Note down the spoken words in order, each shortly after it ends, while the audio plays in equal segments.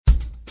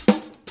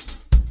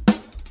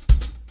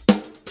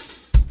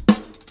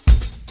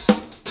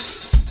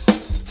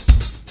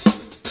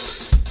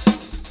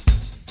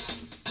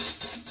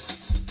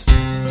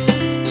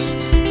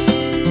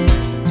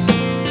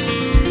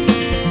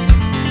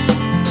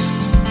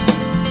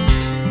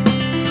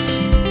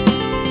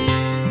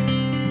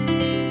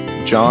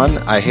John,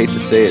 I hate to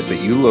say it, but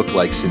you look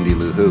like Cindy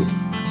Lou Who.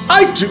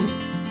 I do.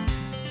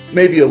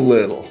 Maybe a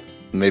little.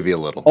 Maybe a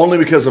little. Only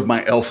because of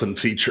my elfin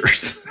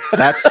features.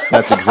 That's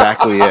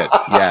exactly it.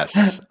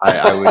 Yes.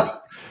 I would.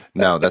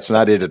 No, that's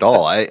not it at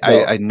all.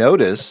 I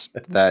noticed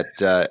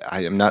that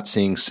I am not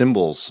seeing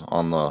symbols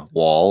on the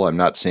wall. I'm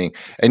not seeing,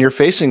 and you're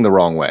facing the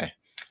wrong way.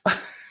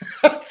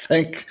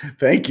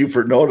 Thank you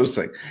for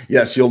noticing.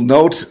 Yes, you'll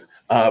note,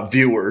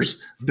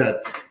 viewers,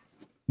 that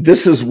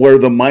this is where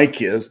the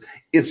mic is.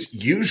 It's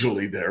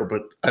usually there,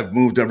 but I've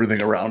moved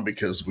everything around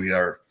because we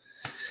are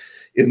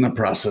in the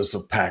process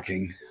of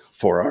packing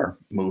for our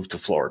move to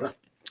Florida,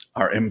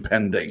 our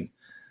impending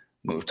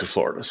move to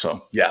Florida.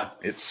 So yeah,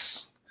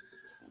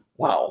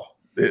 wow.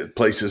 The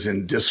place is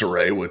in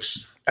disarray,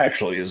 which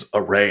actually is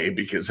array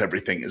because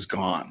everything is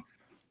gone.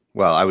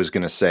 Well, I was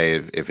going to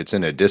say, if it's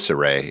in a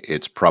disarray,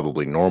 it's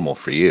probably normal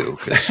for you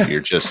because you're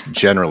just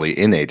generally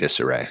in a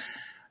disarray.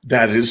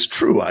 That is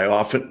true.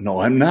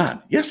 No, I'm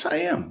not. Yes, I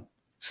am.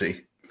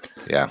 See?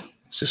 Yeah.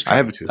 It's just I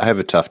have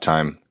a tough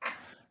time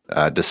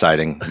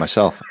deciding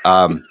myself.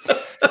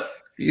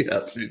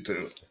 Yes, you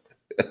do.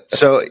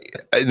 So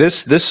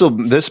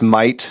this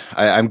might,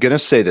 I'm going to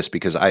say this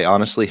because I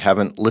honestly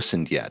haven't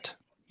listened yet.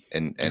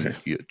 And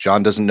okay.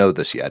 John doesn't know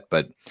this yet,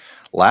 but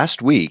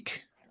last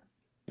week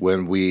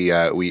when we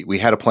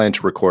had a plan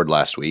to record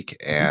last week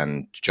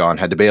and John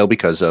had to bail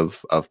because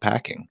of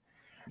packing,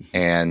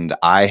 and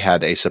I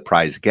had a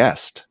surprise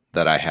guest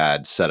that I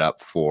had set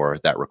up for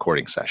that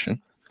recording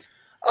session.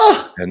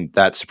 Oh. And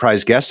that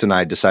surprise guest and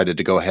I decided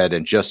to go ahead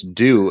and just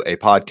do a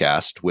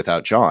podcast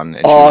without John.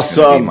 And awesome. She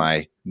was going to be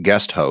my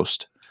guest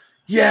host.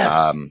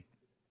 Yes.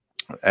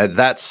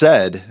 That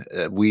said,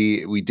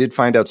 we did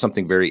find out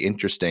something very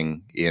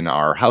interesting in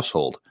our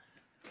household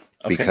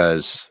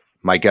because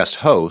my guest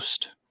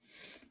host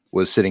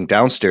was sitting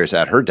downstairs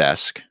at her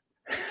desk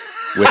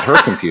with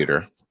her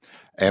computer,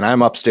 and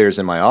I'm upstairs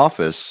in my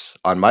office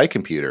on my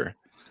computer.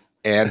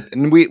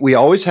 And we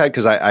always had,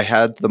 because I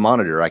had the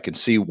monitor, I could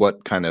see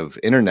what kind of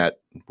internet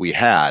we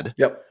had.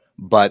 Yep.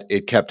 But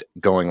it kept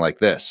going like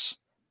this.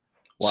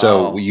 Wow.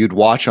 So you'd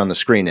watch on the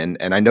screen,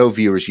 and I know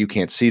viewers, you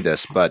can't see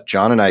this, but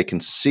John and I can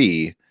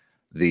see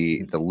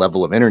the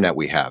level of internet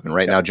we have. And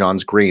right now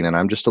John's green and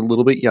I'm just a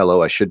little bit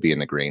yellow. I should be in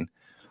the green,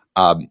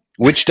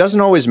 which doesn't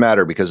always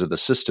matter because of the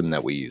system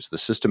that we use. The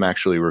system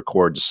actually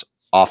records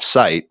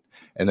off-site,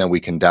 and then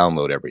we can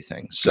download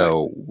everything.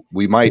 So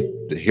we might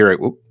hear it.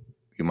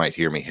 You might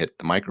hear me hit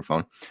the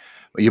microphone.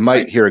 You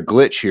might hear a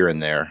glitch here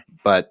and there,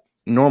 but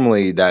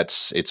normally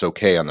it's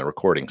okay on the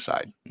recording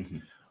side. Mm-hmm.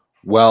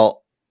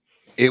 Well,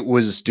 it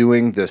was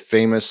doing the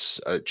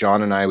famous,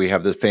 John and I, we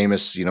have the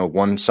famous,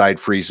 one side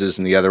freezes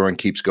and the other one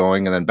keeps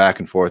going, and then back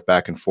and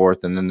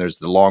forth. And then there's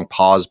the long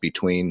pause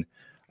between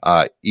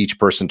each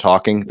person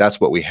talking.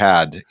 That's what we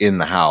had in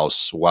the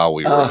house while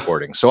we were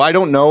recording. So I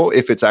don't know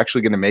if it's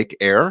actually going to make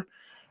air.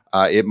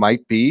 It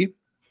might be.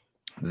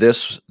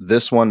 This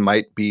one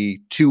might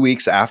be 2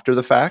 weeks after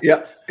the fact.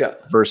 Yeah.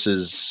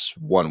 Versus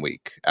 1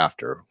 week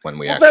after when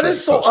we actually. That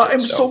is so. I'm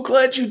so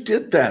glad you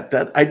did that.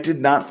 That I did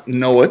not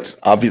know it.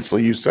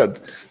 Obviously, you said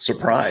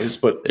surprise,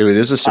 but it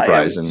is a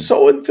surprise. I am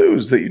so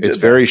enthused that you did. It's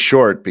very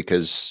short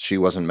because she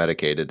wasn't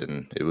medicated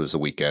and it was a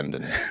weekend,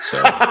 and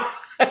so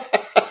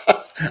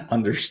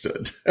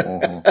understood.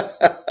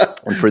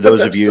 And for those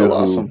of you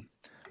who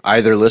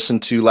either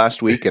listened to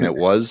last week and it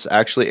was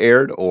actually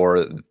aired,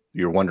 or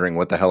you're wondering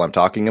what the hell I'm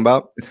talking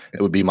about,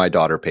 it would be my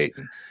daughter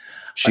Peyton.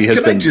 She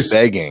has been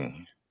begging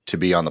to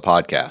be on the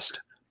podcast.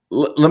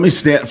 Let me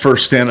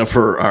stand up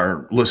for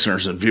our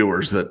listeners and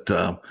viewers that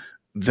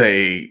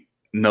they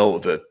know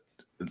that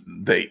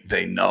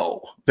they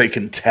know. They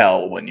can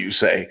tell when you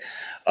say,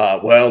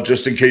 well,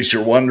 just in case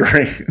you're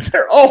wondering.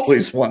 They're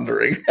always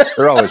wondering.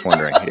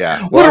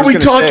 Yeah. What are we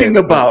talking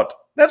about?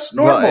 That's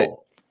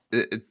normal.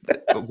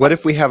 Well, what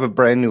if we have a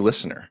brand new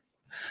listener?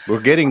 We're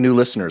getting new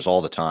listeners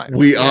all the time.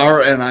 We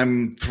are, and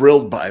I'm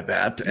thrilled by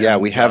that. Yeah,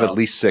 we have at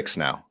least 6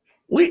 now.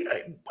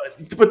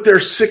 But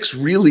there's 6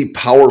 really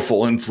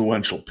powerful,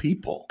 influential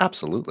people.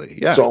 Absolutely,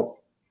 yeah. So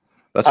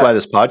that's why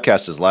this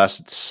podcast has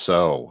lasted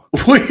so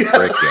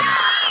freaking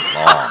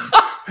long.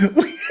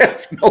 We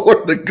have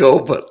nowhere to go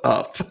but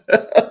up.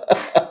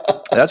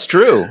 That's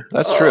true.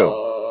 That's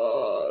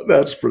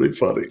That's pretty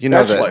funny.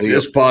 That's why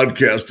this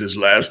podcast has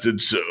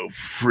lasted so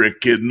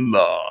freaking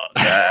long.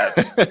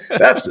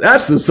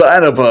 That's the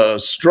sign of a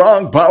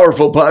strong,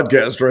 powerful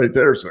podcast right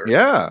there, sir.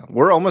 Yeah,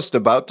 we're almost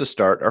about to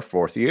start our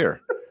 4th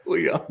year.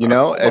 We are.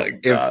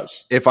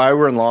 If I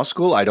were in law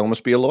school, I'd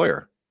almost be a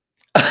lawyer.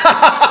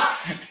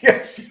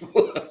 Yes, you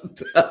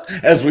would.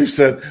 As we've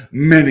said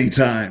many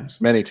times.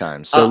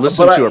 So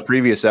listen to our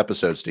previous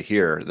episodes to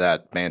hear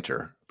that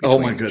banter. Oh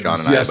my goodness! John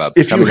and I about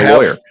becoming a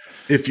lawyer.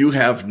 If you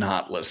have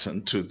not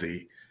listened to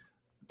the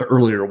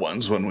earlier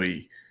ones when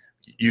we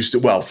used to,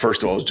 well,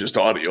 first of all, it was just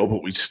audio,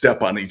 but we'd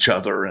step on each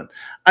other. And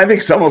I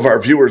think some of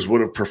our viewers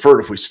would have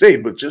preferred if we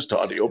stayed with just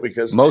audio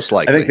because most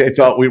likely, I think they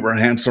thought we were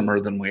handsomer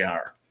than we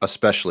are.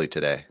 Especially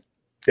today.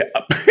 Yeah.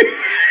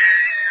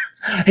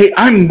 Hey,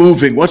 I'm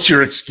moving. What's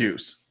your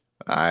excuse?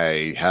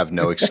 I have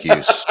no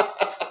excuse.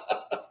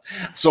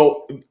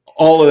 So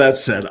all of that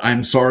said,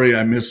 I'm sorry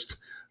I missed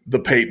the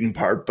Peyton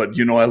part, but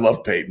I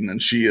love Peyton,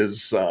 and she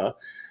is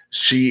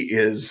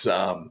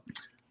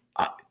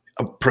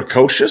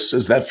precocious.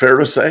 Is that fair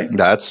to say?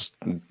 That's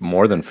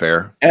more than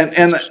fair.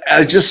 And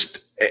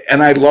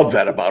I love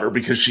that about her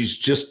because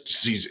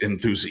she's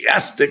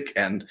enthusiastic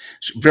and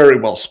very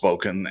well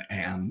spoken.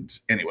 And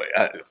anyway,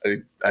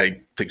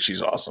 I think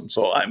she's awesome.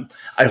 So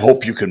I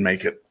hope you can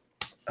make it.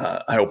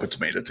 I hope it's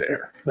made it to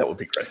air. That would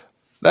be great.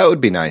 That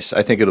would be nice.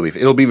 I think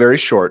it'll be very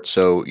short.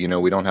 So, you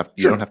don't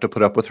have to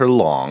put up with her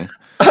long.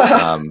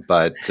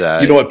 But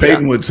you know what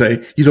Peyton would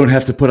say? You don't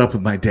have to put up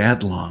with my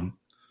dad long.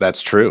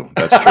 That's true.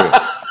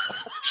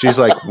 She's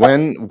like,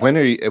 when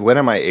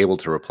am I able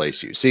to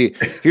replace you? See,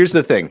 here's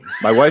the thing.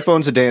 My wife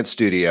owns a dance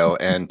studio,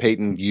 and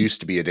Peyton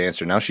used to be a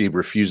dancer. Now she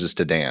refuses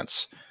to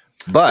dance,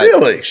 but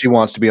really? She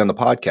wants to be on the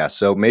podcast.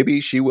 So maybe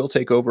she will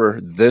take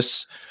over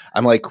this.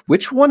 I'm like,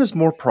 which one is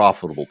more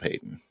profitable,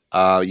 Peyton?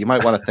 You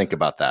might want to think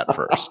about that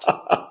first.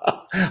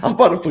 How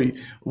about if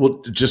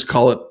we'll just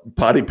call it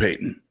Potty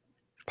Peyton?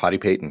 Potty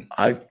Peyton.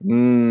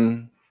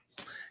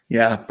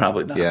 Yeah,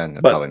 probably not. Yeah,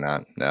 probably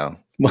not. No.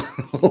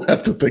 We'll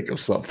have to think of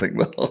something,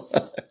 though.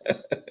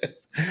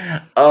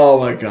 Oh,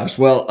 my gosh.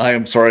 Well, I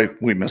am sorry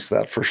we missed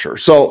that for sure.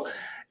 So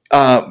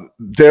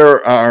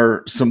there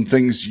are some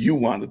things you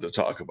wanted to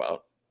talk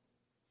about.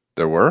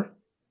 There were?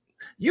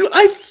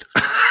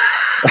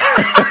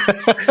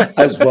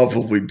 I love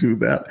when we do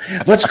that.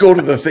 Let's go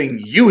to the thing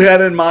you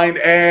had in mind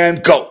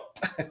and go.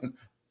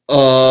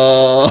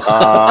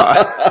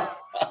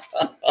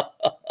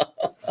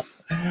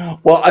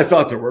 Well, I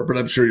thought there were, but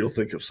I'm sure you'll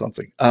think of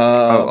something.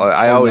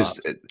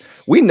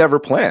 We never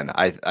plan.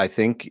 I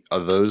think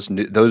of those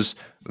listeners.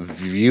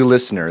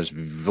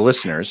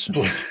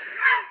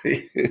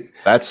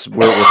 That's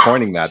where we're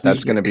pointing that.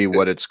 That's going to be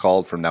what it's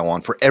called from now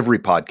on for every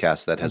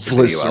podcast that has a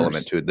video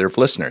element to it. They're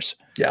listeners.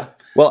 Yeah.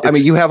 Well, I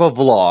mean, you have a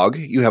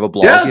vlog, you have a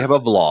blog, you have a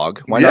vlog.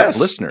 Why not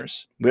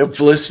listeners? We have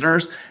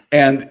listeners.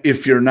 And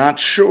if you're not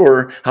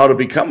sure how to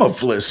become a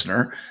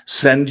listener,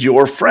 send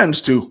your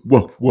friends to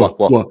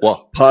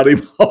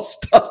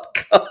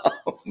pottymouse.com.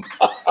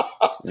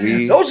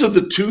 Those are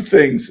the two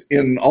things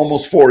in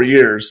almost 4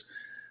 years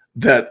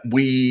that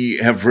we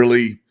have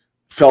really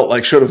felt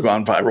like should have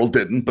gone viral,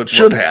 didn't, but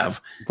should have.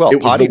 Well, it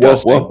potty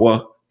dusting.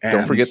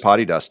 Don't forget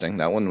potty dusting.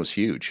 That one was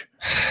huge.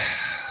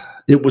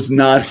 It was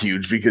not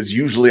huge because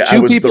usually I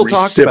was the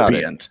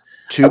recipient.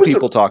 Two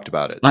people talked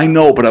about it. I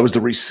know, but I was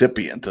the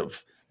recipient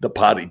of the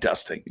potty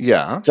dusting.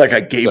 Yeah. It's like I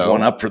gave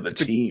one up for the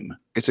team.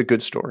 It's a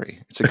good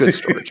story. It's a good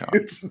story, John.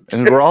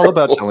 And we're all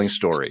about telling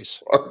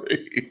stories.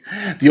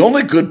 The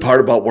only good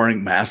part about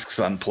wearing masks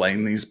on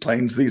planes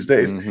these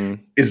days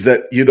is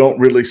that you don't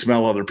really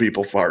smell other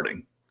people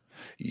farting.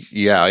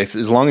 Yeah,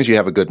 as long as you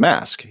have a good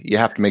mask. You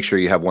have to make sure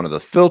you have one of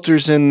the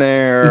filters in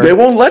there. They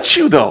won't let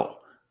you, though.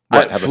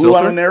 I flew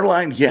on an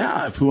airline.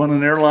 Yeah, I flew on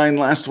an airline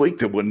last week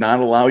that would not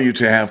allow you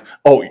to have.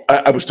 Oh,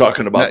 I was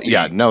talking about.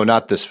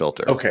 Not this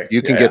filter. Okay,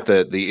 you can get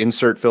the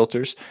insert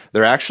filters.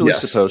 They're actually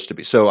supposed to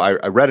be. So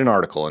I read an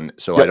article, and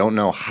so I don't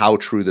know how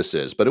true this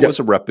is, but it was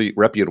a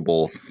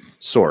reputable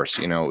source.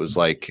 It was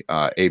like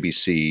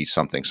ABC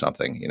something.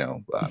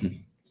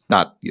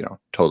 Not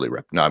totally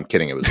No, I'm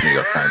kidding. It was New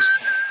York Times.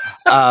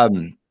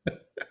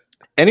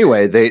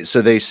 Anyway,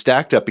 they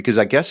stacked up because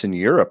I guess in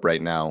Europe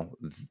right now,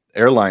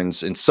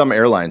 some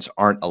airlines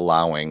aren't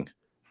allowing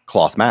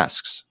cloth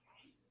masks.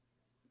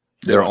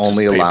 They're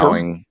only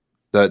allowing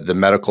the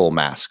medical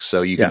masks.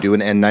 So you can do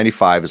an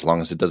N95 as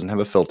long as it doesn't have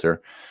a filter.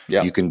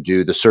 Yeah. You can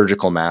do the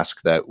surgical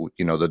mask that,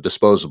 the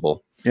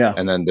disposable. Yeah.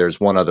 And then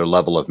there's one other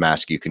level of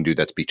mask you can do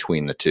that's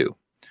between the two.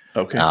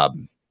 Okay.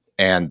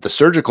 And the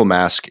surgical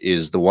mask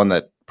is the one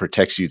that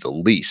protects you the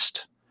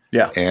least.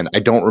 Yeah. And I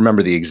don't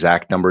remember the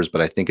exact numbers,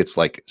 but I think it's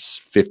like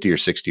 50 or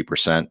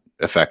 60%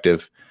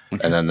 effective.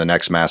 Okay. And then the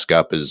next mask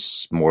up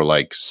is more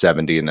like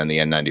 70, and then the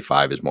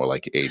N95 is more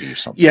like 80 or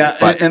something. Yeah,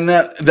 and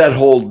that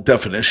whole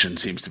definition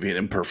seems to be an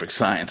imperfect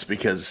science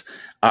because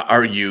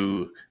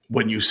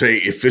when you say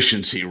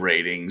efficiency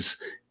ratings,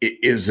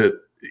 is it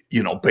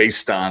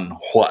based on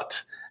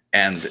what?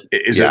 And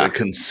is it a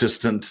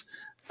consistent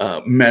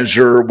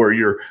measure where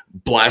you're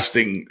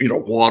blasting,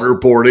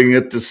 waterboarding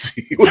it to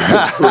see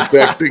what's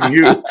protecting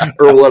you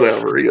or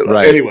whatever?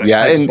 Right. Anyway,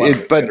 yeah,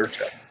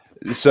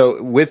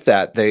 so with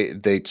that,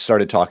 they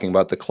started talking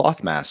about the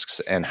cloth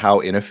masks and how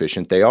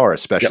inefficient they are,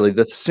 especially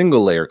the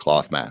single layer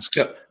cloth masks.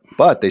 Yep.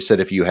 But they said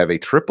if you have a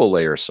triple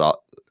layer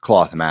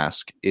cloth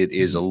mask, it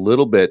is a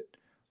little bit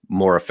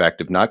more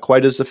effective, not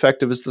quite as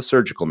effective as the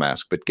surgical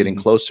mask, but getting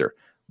closer.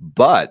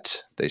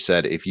 But they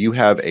said if you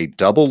have a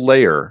double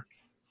layer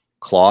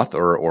cloth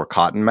or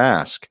cotton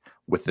mask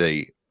with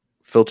a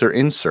filter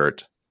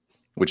insert,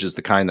 which is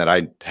the kind that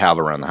I have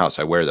around the house.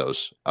 I wear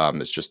those.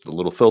 It's just a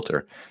little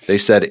filter. They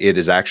said it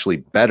is actually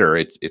better.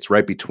 It's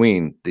right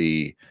between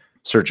the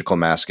surgical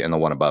mask and the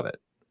one above it.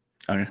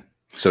 Okay.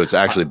 So it's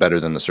actually better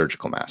than the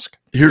surgical mask.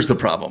 Here's the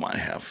problem I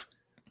have.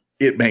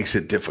 It makes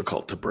it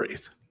difficult to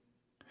breathe.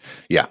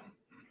 Yeah.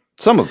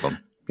 Some of them.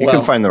 You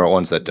can find the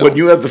ones that don't. When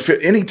you have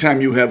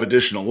anytime you have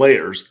additional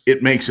layers,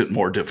 it makes it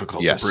more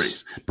difficult Yes.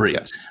 to breathe.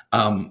 Yes.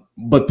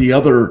 But the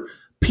other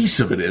piece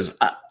of it is,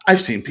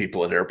 I've seen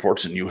people at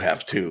airports, and you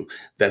have too,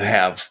 that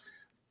have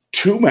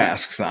 2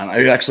 masks on.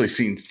 I've actually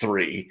seen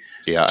 3.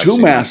 Yeah, 2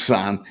 masks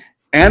on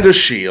and a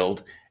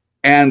shield,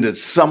 and at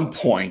some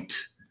point,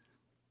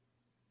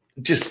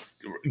 just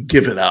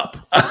give it up.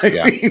 I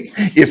mean,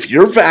 if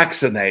you're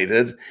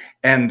vaccinated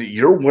and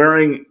you're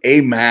wearing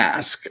a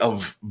mask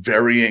of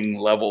varying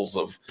levels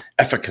of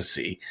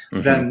efficacy,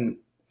 then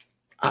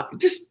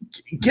just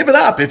give it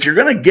up. If you're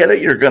going to get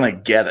it, you're going to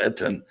get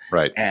it,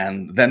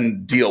 and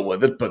then deal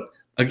with it. But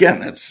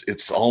again,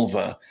 it's all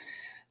the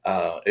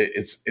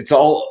it's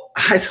all,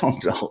 I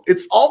don't know.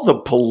 It's all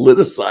the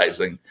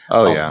politicizing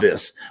of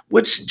this,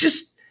 which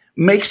just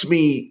makes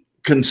me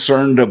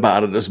concerned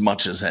about it as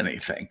much as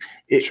anything.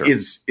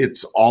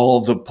 It's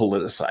all the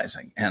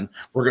politicizing, and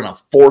we're going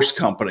to force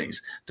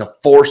companies to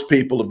force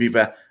people to be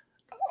back.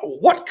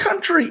 What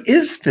country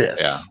is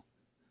this?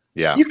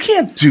 Yeah. You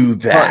can't do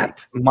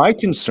that. But my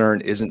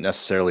concern isn't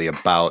necessarily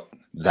about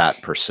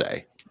that per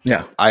se.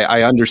 Yeah.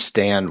 I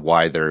understand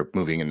why they're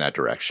moving in that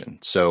direction.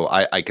 So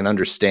I can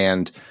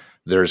understand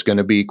there's going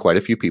to be quite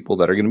a few people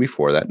that are going to be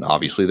for that. And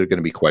obviously there are going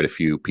to be quite a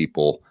few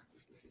people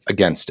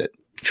against it.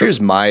 Sure.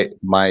 Here's my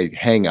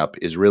hang up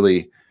is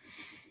really,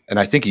 and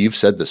I think you've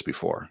said this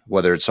before,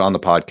 whether it's on the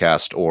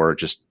podcast or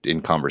just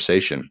in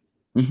conversation,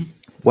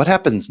 what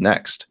happens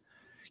next?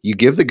 You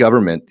give the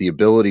government the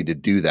ability to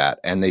do that,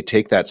 and they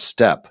take that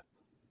step.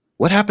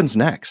 What happens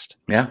next?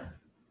 Yeah.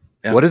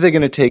 What are they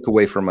going to take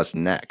away from us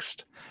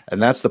next?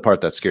 And that's the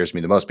part that scares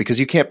me the most, because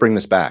you can't bring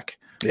this back.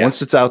 Yeah.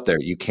 Once it's out there,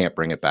 you can't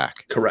bring it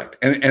back. Correct.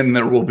 And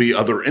there will be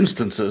other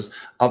instances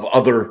of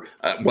other,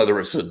 whether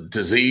it's a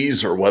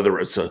disease or whether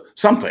it's a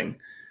something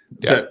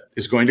that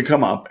is going to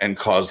come up and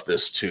cause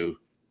this to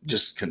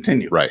just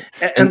continue. Right.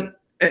 And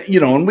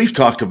and we've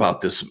talked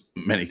about this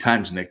many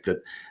times, Nick,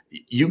 that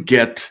you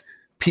get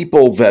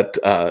people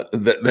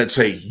that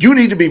say you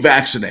need to be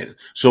vaccinated.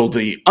 So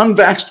the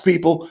unvaxxed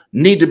people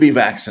need to be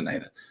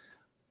vaccinated.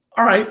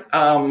 All right.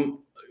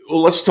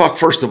 Well, let's talk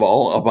first of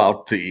all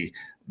about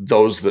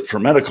those that for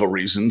medical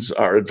reasons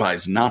are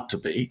advised not to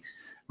be.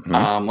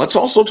 Let's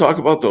also talk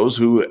about those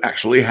who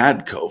actually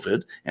had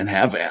COVID and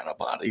have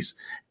antibodies,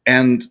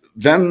 and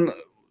then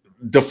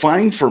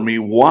define for me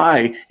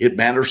why it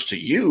matters to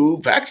you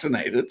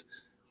vaccinated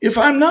if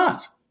I'm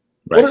not.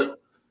 Right.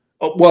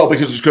 Well,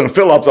 because it's going to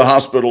fill up the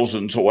hospitals.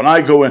 And so when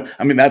I go in,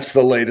 I mean, that's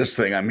the latest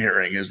thing I'm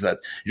hearing is that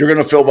you're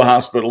going to fill the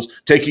hospitals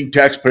taking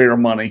taxpayer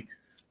money.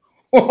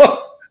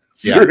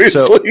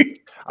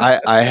 Seriously?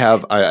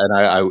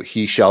 So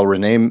he shall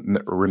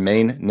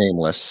remain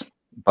nameless,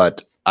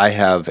 but I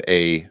have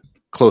a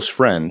close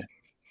friend,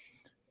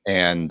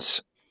 and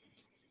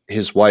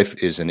his wife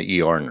is an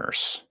ER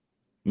nurse.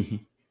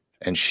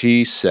 And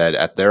she said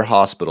at their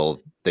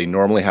hospital, they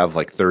normally have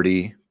like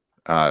 30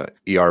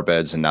 ER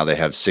beds, and now they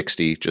have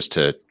 60 just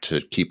to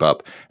keep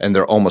up, and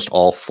they're almost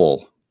all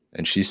full.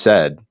 And she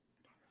said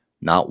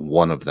not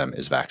one of them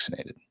is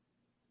vaccinated.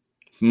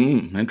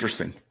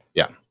 Interesting.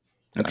 Yeah.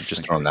 I'm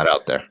just throwing that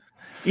out there.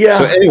 Yeah.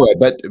 So anyway,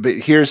 but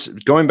here's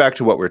going back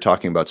to what we're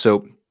talking about.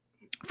 So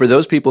for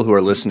those people who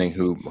are listening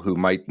who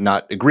might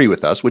not agree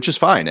with us, which is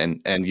fine,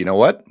 and you know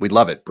what? We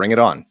love it. Bring it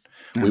on.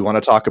 Yeah. We want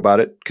to talk about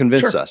it.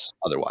 Convince us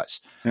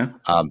otherwise. Yeah.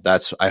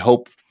 I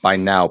hope by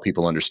now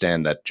people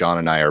understand that John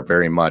and I are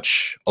very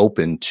much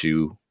open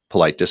to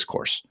polite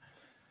discourse.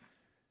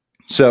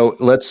 So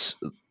let's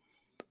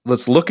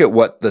look at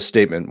what the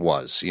statement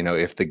was.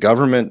 If the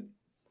government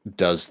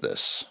does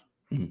this,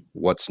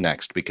 what's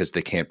next? Because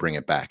they can't bring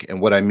it back.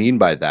 And what I mean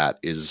by that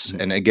is,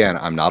 and again,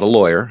 I'm not a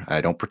lawyer.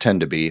 I don't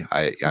pretend to be.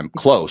 I'm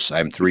close.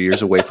 I'm 3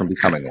 years away from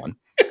becoming one.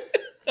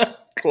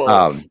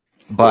 Close.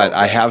 But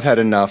I have had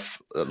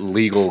enough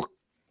legal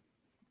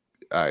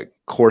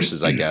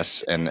courses, I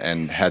guess,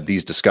 and had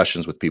these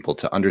discussions with people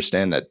to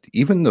understand that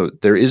even though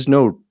there is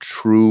no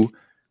true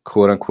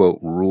quote unquote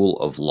rule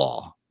of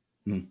law,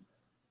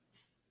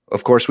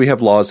 of course we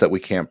have laws that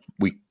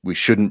we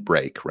shouldn't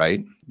break,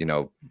 right?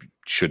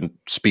 Shouldn't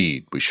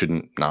speed. We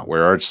shouldn't not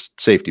wear our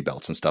safety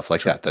belts and stuff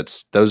like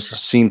that. Those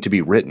seem to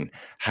be written.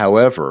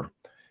 However,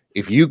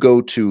 if you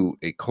go to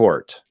a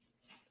court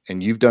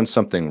and you've done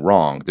something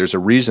wrong, there's a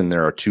reason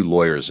there are 2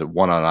 lawyers,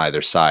 one on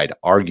either side,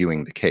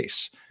 arguing the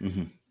case.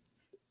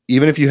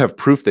 Even if you have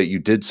proof that you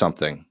did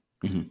something,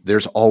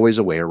 there's always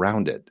a way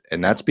around it.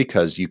 And that's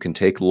because you can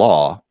take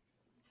law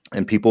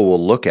and people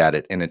will look at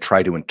it and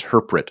try to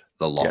interpret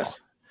the law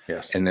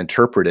and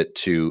interpret it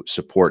to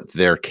support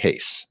their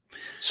case.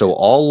 So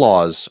all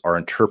laws are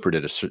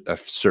interpreted a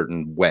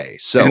certain way.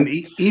 So, and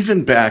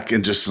even back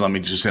in let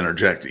me just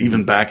interject,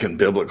 even back in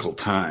biblical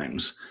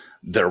times,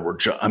 there were,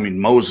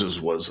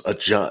 Moses was a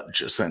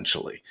judge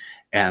essentially,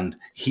 and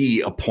he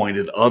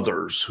appointed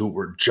others who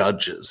were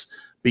judges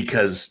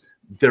because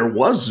there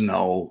was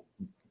no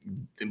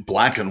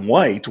black and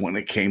white when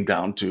it came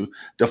down to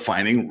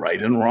defining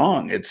right and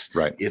wrong.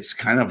 It's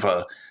kind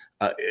of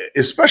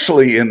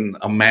especially in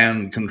a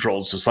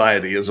man-controlled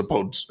society as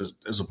opposed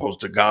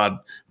to God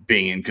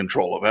being in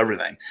control of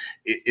everything.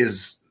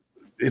 It's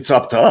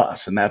up to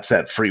us, and that's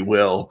that free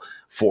will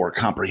for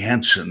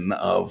comprehension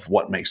of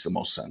what makes the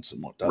most sense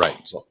and what doesn't.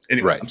 Right. So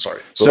anyway, I'm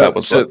sorry.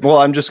 Well,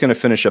 I'm just going to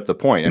finish up the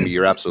point. I mean,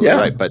 you're absolutely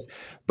right.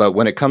 But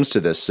when it comes to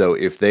this, so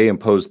if they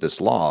impose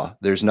this law,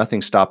 there's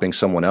nothing stopping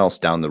someone else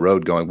down the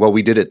road going, well,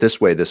 we did it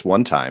this way this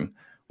one time.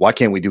 Why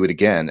can't we do it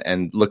again?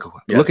 And look at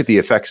the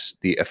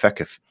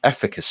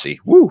efficacy.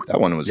 Woo,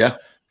 that one was. Yeah.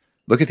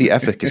 Look at the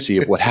efficacy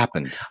of what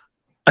happened.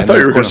 I thought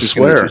you were going to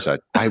swear.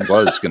 I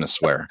was going to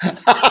swear.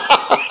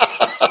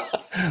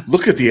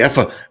 Look at the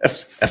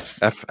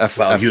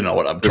well, you know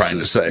what I'm trying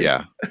to say.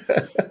 Yeah.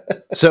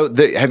 So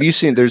have you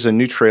seen, there's a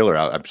new trailer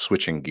out. I'm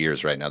switching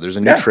gears right now. There's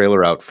a new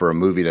trailer out for a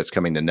movie that's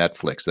coming to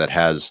Netflix that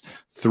has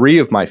 3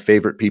 of my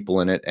favorite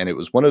people in it. And it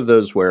was one of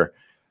those where,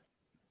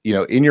 you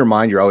know, in your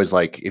mind, you're always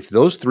like, if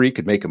those 3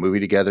 could make a movie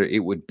together,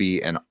 it would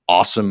be an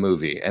awesome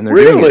movie. And they're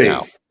doing it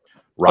now.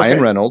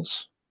 Ryan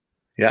Reynolds.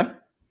 Yeah.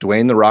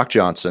 Dwayne "The Rock"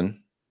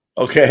 Johnson.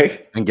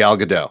 Okay. And Gal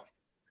Gadot.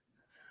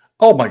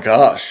 Oh my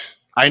gosh.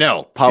 I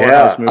know.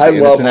 Powerhouse movie. I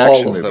love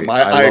all of them.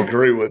 I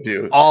agree with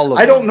you. All of them.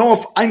 I don't know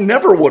if I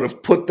never would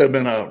have put them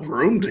in a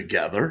room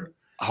together.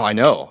 Oh, I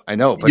know.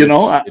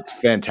 But it's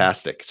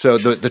fantastic. So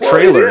the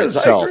trailer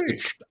itself,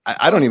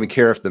 I don't even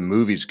care if the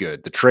movie's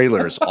good. The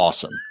trailer is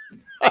awesome.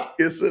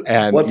 Is it?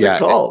 And what's it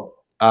called?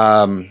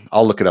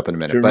 I'll look it up in a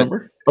minute. Do you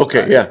remember?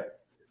 Okay, yeah.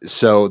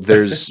 So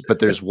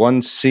there's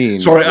one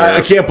scene. Sorry,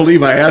 I can't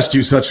believe I asked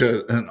you such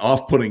an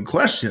off-putting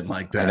question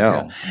like that. I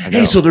know.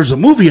 Hey, so there's a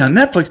movie on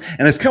Netflix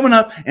and it's coming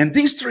up, and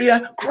these 3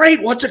 are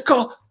great. What's it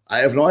called? I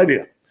have no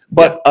idea,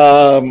 but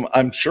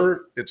I'm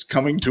sure it's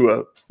coming to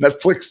a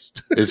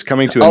Netflix. It's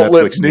coming to an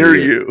outlet Netflix near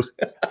you.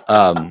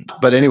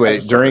 But anyway,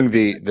 during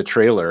the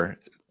trailer,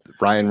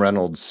 Ryan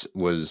Reynolds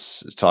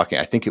was talking.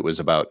 I think it was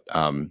about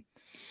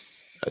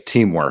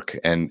teamwork,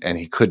 and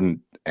he couldn't.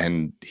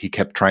 And he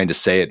kept trying to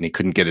say it and he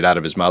couldn't get it out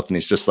of his mouth. And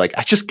he's just like,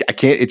 I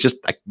can't, it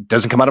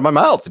doesn't come out of my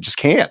mouth. It just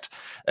can't.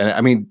 And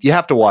I mean, you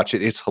have to watch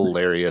it. It's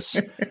hilarious.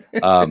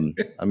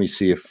 Let me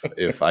see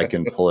if I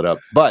can pull it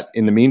up. But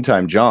in the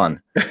meantime,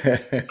 John,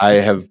 I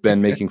have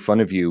been making fun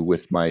of you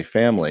with my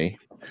family.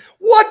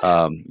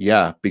 What?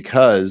 Yeah,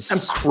 because I'm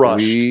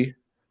crushed. We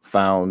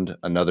found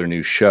another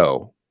new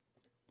show.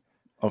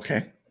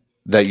 Okay.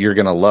 That you're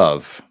going to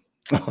love.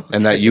 Okay.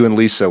 And that you and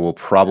Lisa will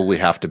probably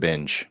have to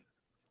binge.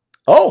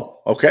 Oh,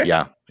 okay.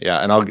 Yeah.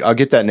 And I'll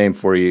get that name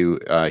for you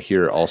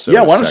here also.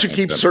 Yeah, why don't you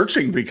keep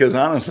searching? Because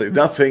honestly,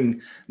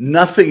 nothing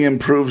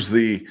improves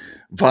the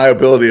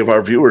viability of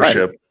our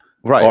viewership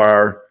or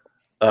our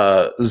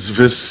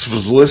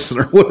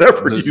listener,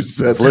 whatever you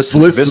said.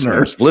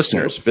 Listeners.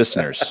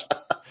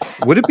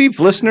 Would it be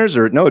listeners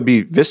or no? It'd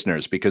be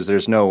listeners because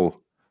there's no.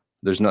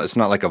 It's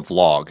not like a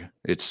vlog.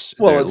 It's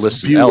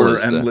viewer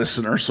and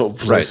listener. So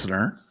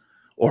listener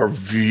or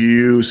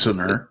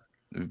viewsener.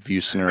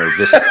 Viewsner or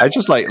Vis.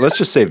 Let's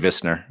just say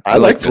Visner. I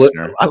like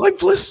Visner. I like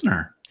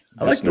Vlisner.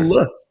 I like the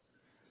look.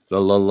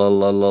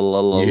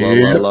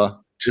 La.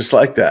 Just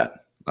like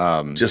that.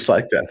 Just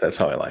like that. That's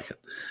how I like it.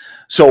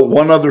 So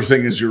one other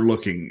thing is you're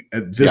looking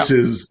at this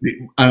is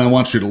and I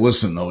want you to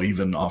listen though,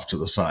 even off to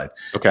the side.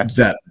 Okay.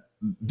 That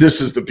this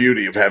is the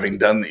beauty of having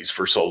done these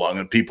for so long,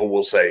 and people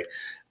will say,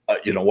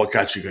 what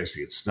got you guys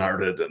to get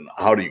started, and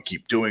how do you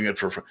keep doing it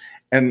for?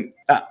 And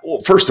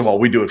well, first of all,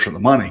 we do it for the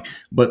money,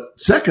 but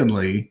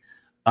secondly.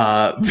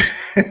 Notice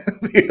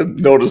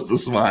the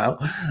smile.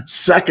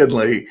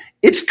 Secondly,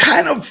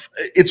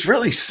 it's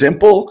really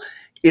simple.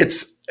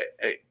 It's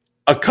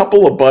a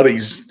couple of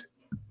buddies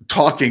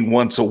talking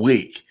once a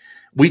week.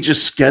 We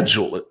just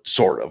schedule it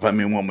sort of. I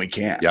mean, when we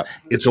can. Yep.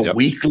 It's a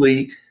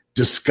weekly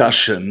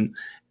discussion.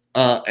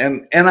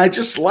 And I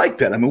just like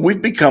that. I mean,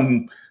 we've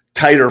become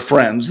tighter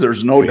friends.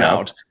 There's no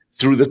doubt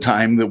through the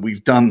time that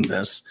we've done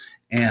this.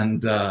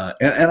 And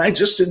I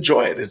just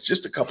enjoy it. It's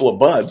just a couple of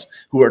buds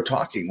who are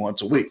talking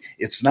once a week.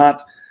 It's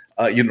not,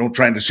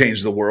 trying to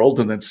change the world.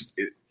 And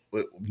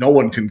no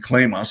one can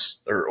claim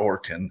us or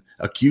can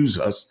accuse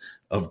us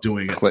of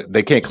doing it.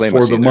 They can't claim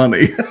for us the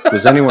money.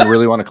 Does anyone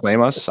really want to claim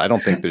us? I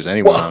don't think there's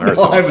anyone on earth.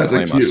 I meant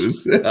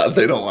accuse. Yeah,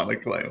 they don't want to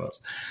claim us.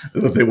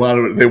 But they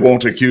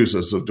won't accuse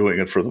us of doing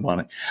it for the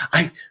money.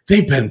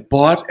 They've been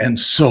bought and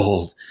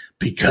sold.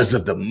 Because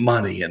of the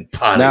money and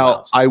potty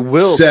now, I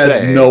will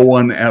say no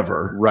one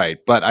ever. Right,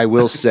 but I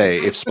will say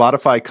if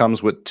Spotify comes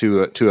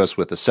to us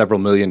with a several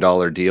 $1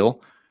 million deal,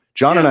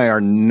 John and I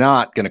are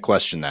not going to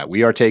question that.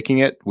 We are taking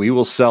it. We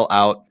will sell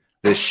out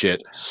this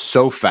shit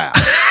so fast.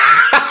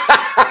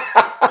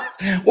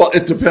 Well,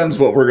 it depends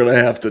what we're going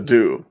to have to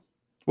do.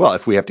 Well,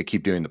 if we have to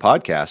keep doing the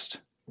podcast.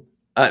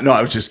 No,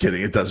 I was just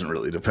kidding. It doesn't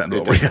really depend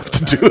what we have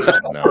to do.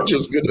 No. We're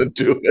just going to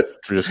do it.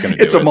 We're just going to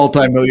do it. It's a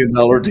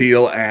multi-million-dollar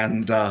deal,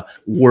 and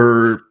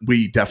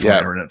we definitely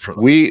are in it for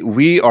them.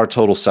 We are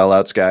total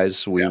sellouts,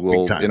 guys. We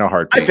will in a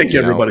heartbeat. I think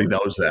everybody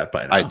knows that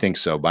by now. I think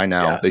so. By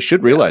now, they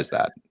should realize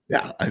that.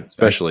 Yeah,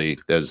 especially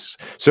as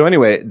so.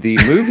 Anyway, the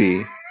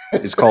movie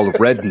is called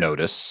Red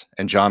Notice,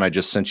 and John, I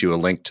just sent you a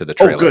link to the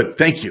trailer. Oh, good.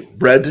 Thank you.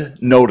 Red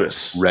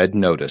Notice. Red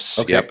Notice.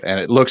 Okay. Yep, and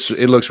it looks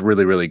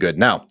really, really good.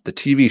 Now, the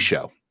TV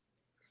show.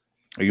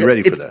 Are you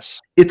ready for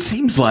this? It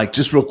seems like,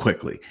 just real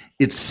quickly,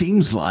 it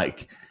seems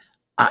like,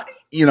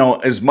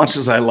 as much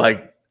as I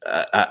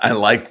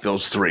like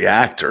those three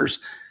actors,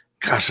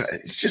 gosh,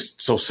 it's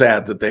just so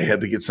sad that they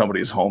had to get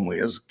somebody as homely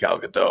as Gal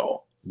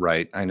Gadot.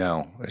 Right, I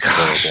know. It's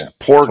Gosh, horrible.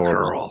 poor It's horrible.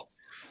 girl.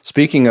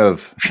 Speaking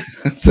of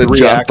Said three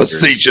John actors,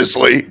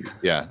 facetiously.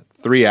 yeah,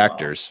 three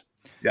actors.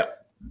 Yeah.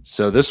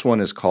 So this one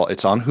is called.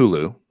 It's on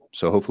Hulu.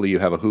 So hopefully you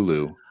have a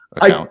Hulu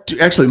account.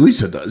 Actually,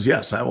 Lisa does.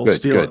 Yes, I will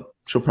steal it.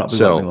 She'll probably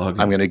let me log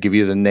in. I'm going to give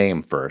you the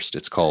name first.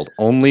 It's called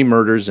Only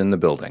Murders in the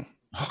Building.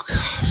 Oh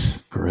gosh,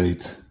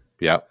 great.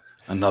 Yep.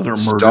 Another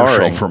murder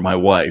show for my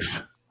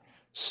wife.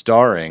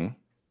 Starring.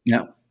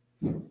 Yeah.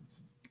 You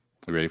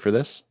ready for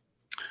this?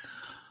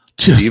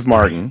 Steve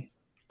Martin.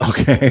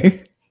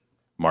 Okay.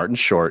 Martin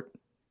Short.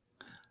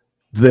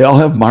 Do they all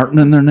have Martin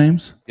in their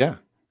names? Yeah.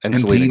 And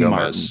Selena Dean Gomez.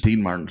 Martin.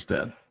 Dean Martin's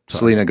dead. Sorry.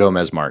 Selena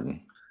Gomez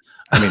Martin.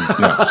 I mean,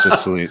 no, it's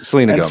just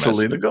Selena Gomez.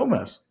 Selena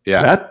Gomez.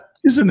 Yeah. That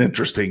is an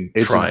interesting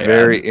triad.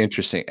 Very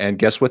interesting. And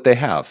guess what they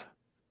have?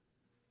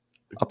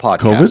 A podcast.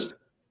 COVID?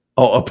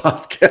 Oh, a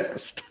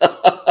podcast.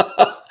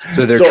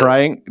 So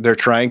they're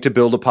trying to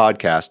build a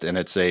podcast, and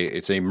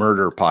it's a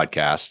murder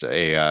podcast,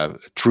 a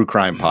true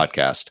crime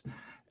podcast,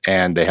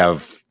 and they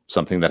have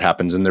something that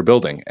happens in their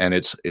building, and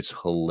it's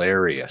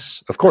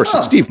hilarious. Of course,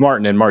 it's Steve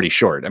Martin and Marty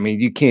Short. I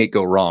mean, you can't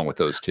go wrong with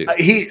those two.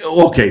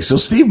 So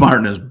Steve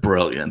Martin is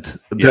brilliant.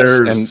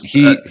 Yes, and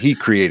he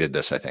created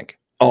this, I think.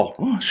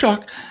 Oh,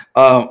 shock.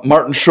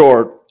 Martin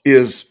Short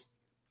is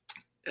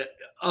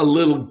a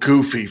little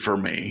goofy for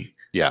me.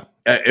 Yeah.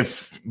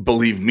 If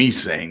believe me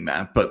saying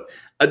that, but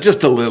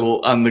just a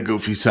little on the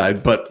goofy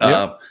side, but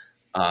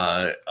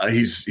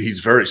he's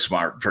very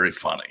smart, very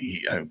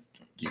funny.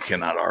 You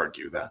cannot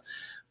argue that.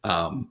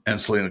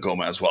 And Selena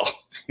Gomez, well,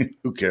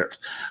 who cares?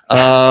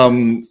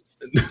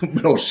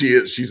 No,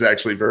 she's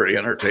actually very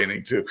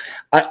entertaining too.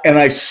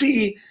 I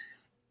see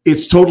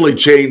it's totally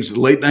changed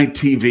late night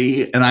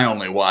TV, and I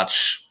only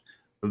watch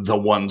the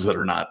ones that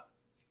are not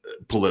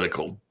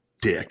political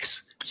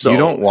dicks. So you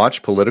don't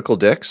watch political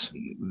dicks?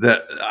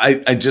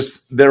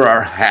 There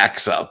are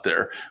hacks out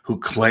there who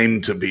claim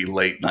to be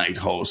late night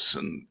hosts,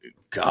 and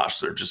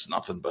gosh, they're just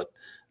nothing but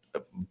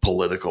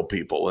political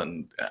people.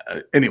 And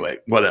anyway,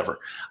 whatever.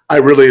 I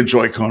really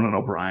enjoy Conan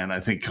O'Brien. I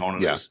think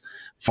Conan is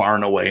far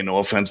and away, no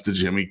offense to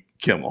Jimmy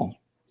Kimmel.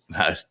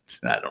 I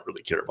don't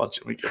really care about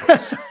Jimmy Kimmel.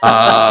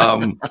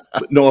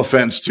 But no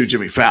offense to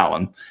Jimmy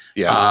Fallon.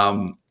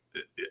 Yeah.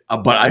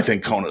 But I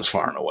think Conan is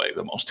far and away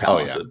the most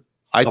talented. Oh, yeah.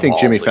 I think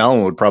Jimmy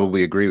Fallon would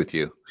probably agree with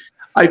you.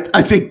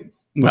 I think,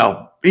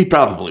 well, he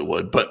probably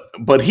would,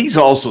 but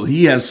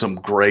he has some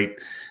great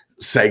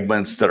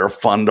segments that are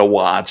fun to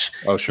watch.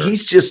 Oh, sure.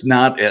 He's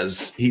not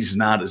as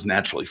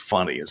naturally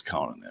funny as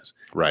Conan is.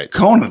 Right.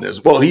 Conan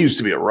is, well, he used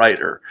to be a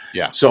writer.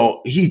 Yeah. So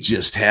he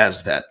just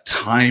has that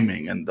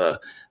timing and the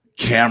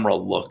camera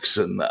looks,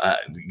 and the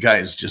guy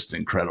is just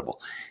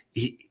incredible.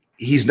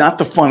 He's not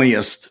the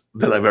funniest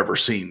that I've ever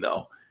seen,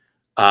 though.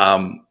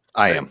 I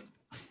am.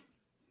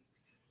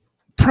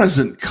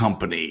 Present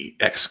company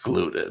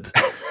excluded.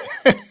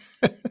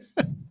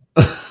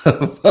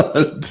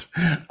 But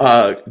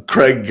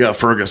Craig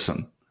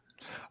Ferguson.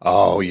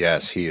 Oh,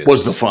 yes, he is.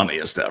 Was the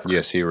funniest ever.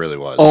 Yes, he really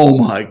was. Oh,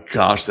 my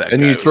gosh. That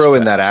and guy you throw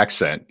in fast. that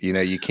accent.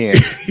 You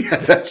can't. Yeah,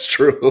 that's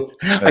true.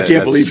 I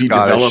can't believe he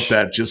developed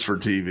that just for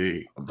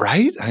TV.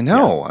 Right? I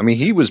know. Yeah. I mean,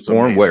 he was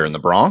born where? In the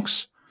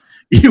Bronx?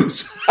 He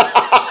was.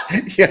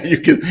 Yeah,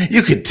 you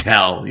can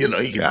tell. You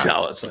can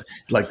tell. It's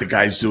like the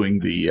guy's doing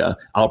the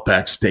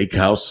Outback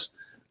Steakhouse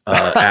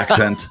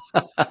accent.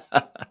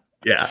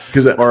 Yeah,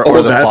 because that's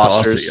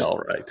Fosters. Aussie, all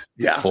right.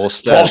 Yeah,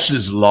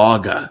 Foster's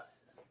Lager,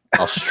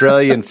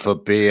 Australian for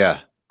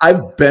beer.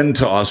 I've been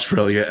to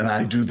Australia, and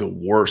I do the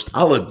worst.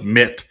 I'll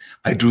admit,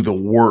 I do the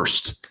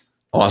worst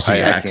Aussie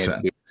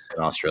accent. Can't do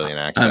an Australian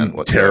accent.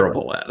 I'm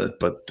terrible at it,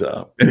 but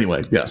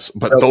anyway, yes.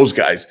 But those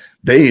guys,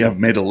 they have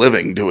made a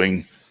living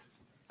doing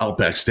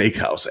Outback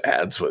Steakhouse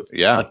ads with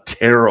a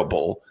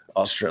terrible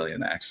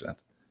Australian accent.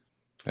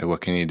 Hey,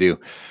 what can you do?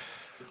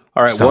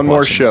 All right, one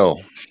more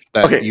show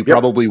that you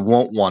probably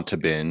won't want to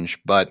binge,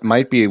 but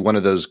might be one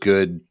of those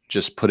good,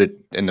 just put it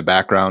in the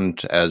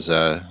background as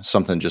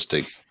something just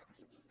to,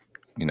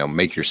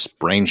 make your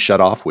brain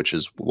shut off, which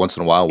is once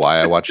in a while why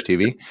I watch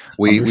TV.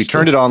 We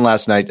turned it on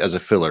last night as a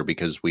filler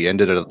because we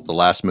ended at the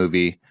last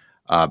movie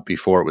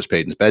before it was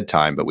Peyton's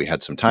bedtime, but we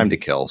had some time to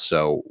kill,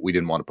 so we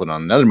didn't want to put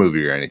on another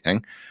movie or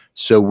anything.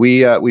 So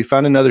we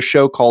found another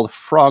show called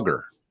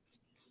Frogger.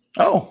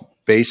 Oh.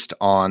 Based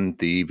on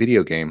the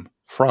video game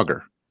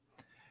Frogger.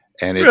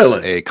 And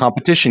it's a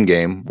competition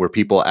game where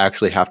people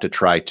actually have to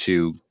try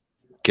to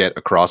get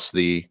across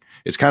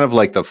it's kind of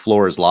like the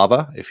Floor is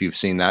Lava, if you've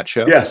seen that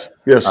show. Yes.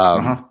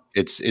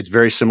 It's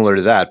very similar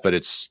to that, but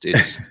it's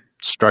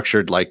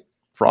structured like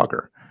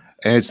Frogger.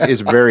 And it's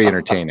very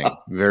entertaining.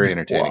 Very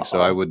entertaining. Wow. So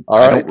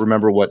I don't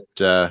remember what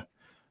I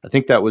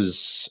think that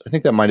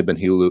might have been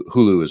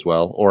Hulu as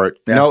well. Or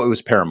no, it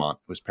was Paramount.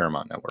 It was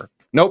Paramount Network.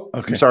 Nope.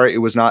 Okay. I'm sorry, it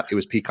was not. It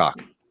was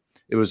Peacock.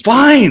 It was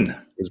fine.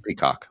 It was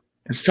Peacock.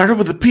 It started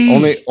with a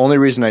P. Only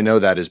reason I know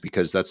that is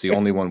because that's the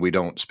only one we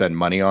don't spend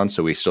money on,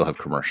 so we still have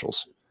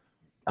commercials.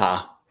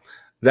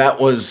 That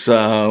was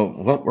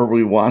what were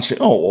we watching?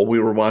 Oh, well, we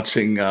were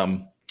watching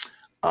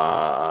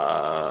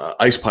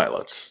Ice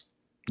Pilots.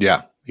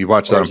 Yeah, you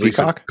watched that on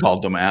Peacock?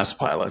 Called them Ass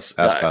Pilots.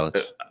 Ass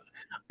Pilots.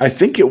 I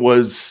think it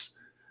was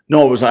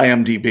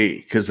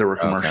IMDb because there were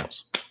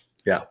commercials. Okay.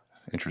 Yeah,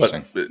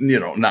 interesting. But,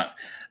 not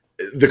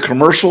the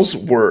commercials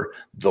were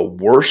the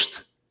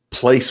worst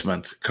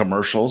placement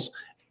commercials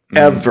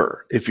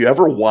ever. If you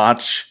ever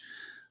watch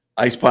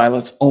Ice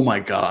Pilots, oh my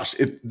gosh,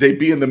 they'd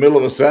be in the middle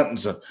of a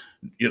sentence and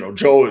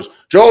Joe's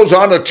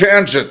on a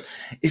tangent.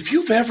 If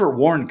you've ever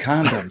worn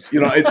condoms,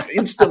 it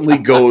instantly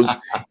goes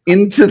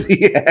into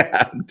the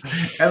ad,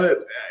 and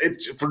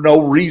it for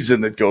no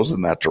reason it goes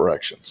in that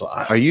direction. So,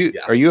 are you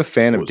a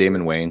fan of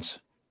Damon Wayans?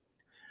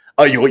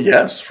 Oh,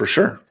 yes, for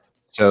sure.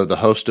 So the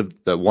host of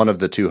one of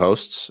the two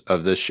hosts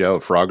of this show,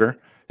 Frogger,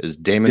 is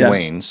Damon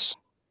Wayans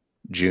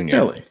Jr.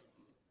 Really?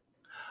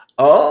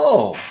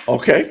 Oh,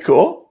 okay,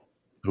 cool.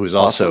 Who is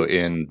also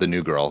in The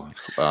New Girl.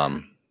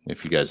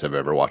 If you guys have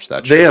ever watched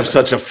that show. They have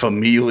such a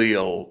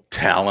familial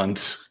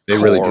talent. They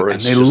really do.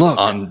 And they look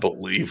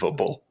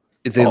unbelievable.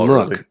 They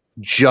look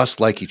just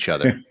like each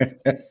other.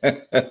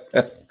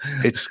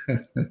 It's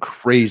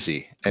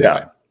crazy.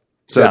 Anyway.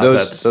 So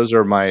those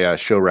are my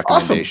show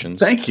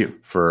recommendations. Awesome. Thank you.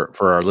 For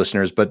our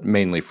listeners, but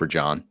mainly for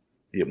John.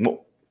 Yeah,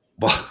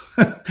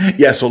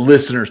 so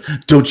listeners,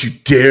 don't you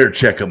dare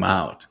check them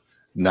out.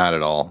 Not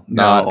at all.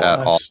 Not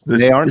at all.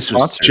 They aren't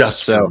sponsors.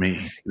 Just for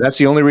me. That's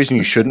the only reason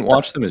you shouldn't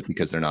watch them is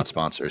because they're not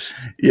sponsors.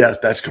 Yes,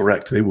 that's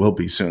correct. They will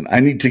be soon. I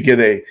need to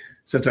get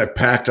since I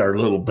packed our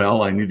little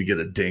bell, I need to get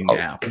a Ding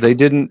app. They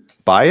didn't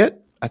buy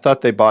it? I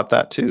thought they bought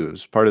that too. It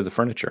was part of the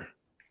furniture.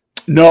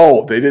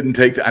 No, they didn't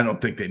take that. I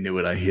don't think they knew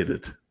it. I hid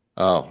it.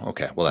 Oh,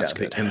 okay. Well, that's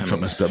good. The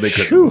infamous bell. They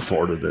couldn't have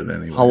afforded it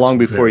anyway. How long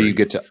before you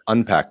get to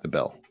unpack the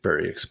bell?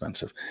 Very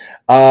expensive.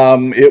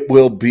 It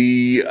will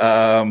be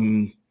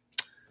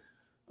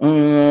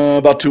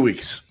about 2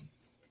 weeks.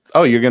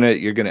 Oh, you're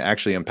gonna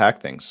actually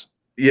unpack things.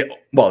 Yeah.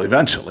 Well,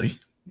 eventually.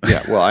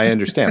 Yeah. Well, I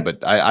understand, but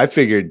I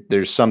figured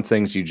there's some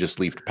things you just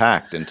leave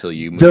packed until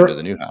you move to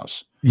the new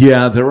house.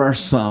 Yeah, there are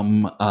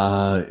some.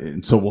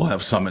 And so we'll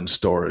have some in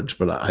storage,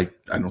 but I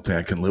don't think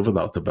I can live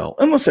without the bell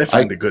unless I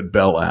find a good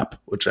bell app,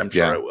 which I'm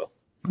sure I will.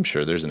 I'm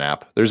sure there's an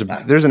app. There's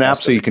an app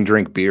so you can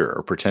drink beer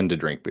or pretend to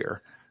drink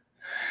beer.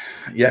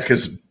 Yeah,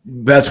 because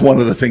that's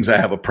one of the things I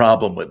have a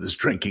problem with is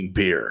drinking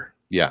beer.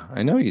 Yeah,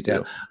 I know you do.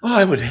 Yeah. Oh,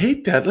 I would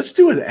hate that. Let's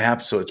do an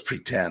app so it's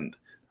pretend.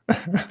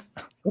 Why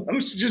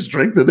don't you just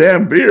drink the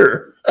damn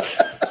beer?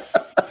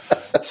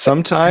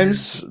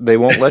 Sometimes they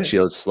won't let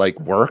you. It's like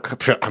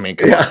work. I mean,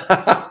 come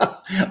on.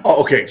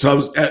 Oh, okay.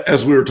 So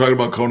as we were talking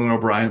about Conan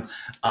O'Brien,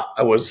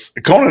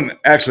 Conan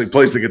actually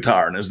plays the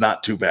guitar and is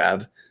not too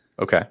bad.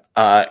 Okay.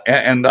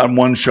 And on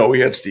one show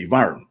he had Steve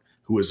Martin,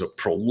 who is a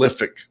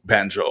prolific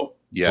banjo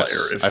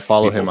player. I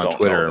follow him on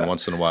Twitter, and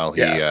once in a while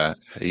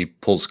he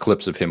pulls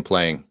clips of him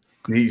playing.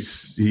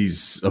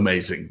 He's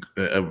amazing,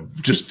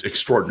 just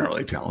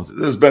extraordinarily talented.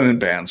 Has been in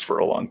bands for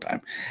a long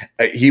time.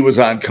 He was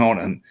on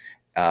Conan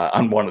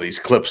on one of these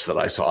clips that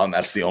I saw, and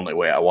that's the only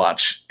way I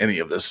watch any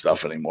of this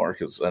stuff anymore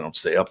because I don't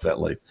stay up that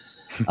late.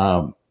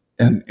 And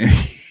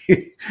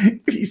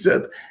he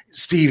said,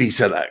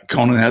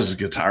 Conan has his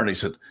guitar, and he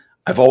said,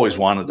 I've always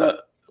wanted to.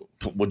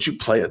 Would you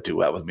play a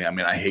duet with me? I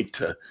mean, I hate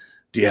to.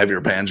 Do you have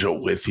your banjo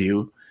with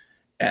you?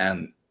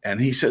 And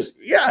he says,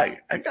 yeah,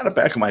 I got it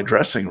back in my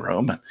dressing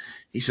room. And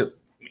he said,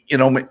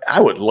 I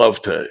would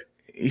love to.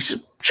 He said,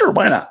 sure,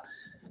 why not?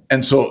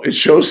 And so it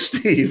shows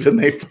Steve, and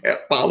they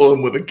follow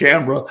him with a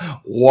camera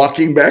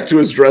walking back to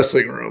his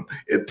dressing room.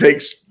 It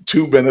takes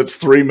 2 minutes,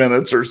 3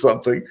 minutes or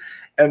something.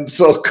 And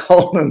so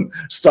Conan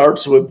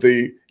starts with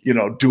the,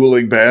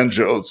 dueling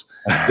banjos.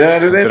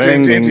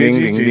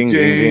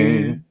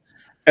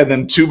 And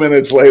then 2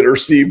 minutes later,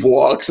 Steve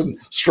walks and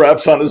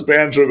straps on his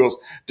banjo, goes,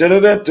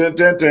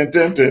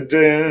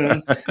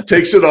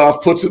 takes it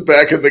off, puts it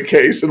back in the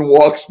case, and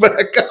walks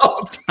back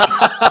out.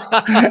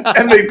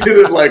 And they did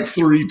it like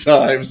 3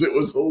 times. It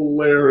was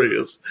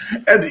hilarious.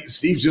 And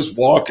Steve's just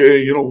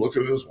walking,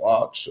 looking at his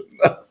watch.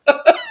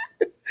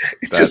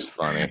 That's just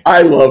funny.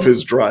 I love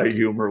his dry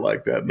humor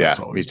like that. Yeah,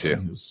 me too.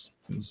 His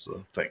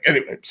thing.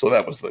 Anyway, so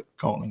that was the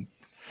Conan.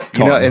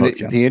 And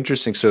the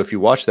interesting, so if you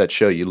watch that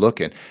show, you look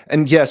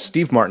and yes,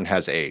 Steve Martin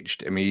has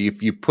aged. I mean,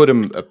 if you put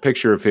a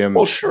picture of him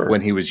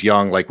when he was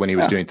young, like when he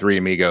was doing Three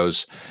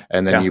Amigos,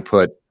 and then you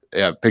put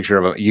a picture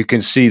of him, you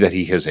can see that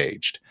he has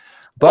aged.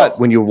 But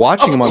when you're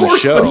watching him on the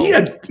show, but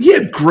he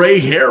had gray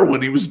hair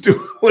when he was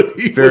doing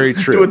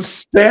doing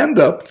stand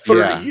up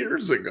 30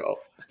 years ago.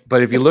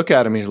 But if you look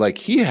at him, he's like,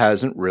 he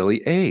hasn't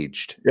really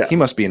aged. Yeah. He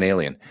must be an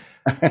alien.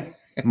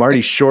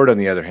 Marty Short, on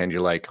the other hand,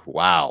 you're like,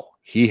 wow,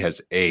 he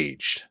has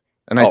aged.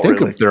 And I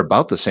think they're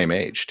about the same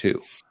age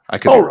too. I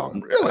could be wrong.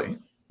 Really?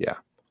 Yeah.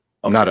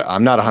 Okay.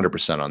 I'm not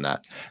 100% on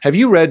that. Have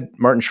you read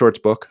Martin Short's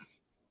book?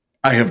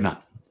 I have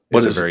not.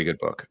 It's a very good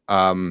book.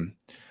 It's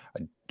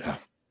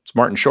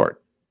Martin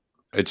Short.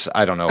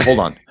 I don't know. Hold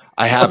on.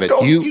 I have it.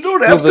 You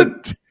don't have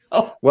to.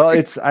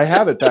 Well, I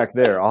have it back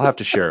there. I'll have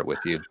to share it with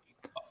you.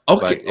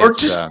 Okay, or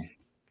just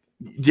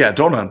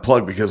don't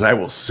unplug because I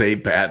will say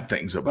bad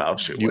things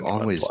about you. You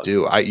always unplug.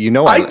 do. I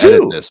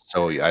edit this,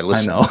 so I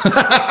listen.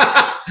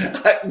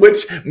 I know,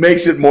 which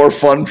makes it more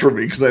fun for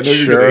me because I know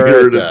you're going to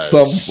hear it at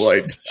some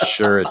point.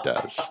 Sure, it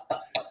does.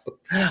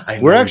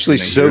 We're actually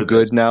so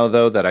good now,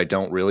 though, that I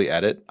don't really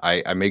edit.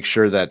 I make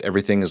sure that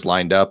everything is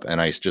lined up, and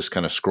I just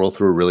kind of scroll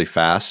through really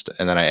fast,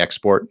 and then I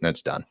export, and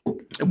it's done.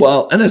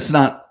 Well, and it's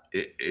not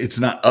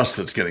us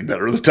that's getting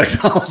better. The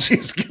technology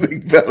is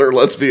getting better.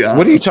 Let's be honest.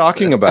 What are you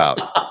talking about?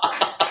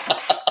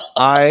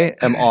 I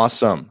am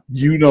awesome.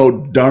 You know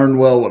darn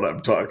well what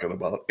I'm talking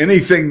about.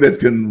 Anything that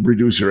can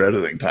reduce your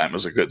editing time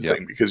is a good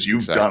thing because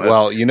you've done it.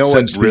 Well, you know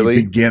since what really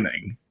the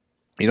beginning.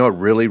 You know what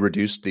really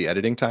reduced the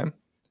editing time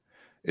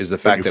is the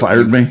fact that you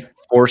fired me,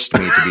 forced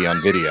me to be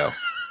on video,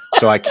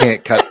 so I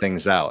can't cut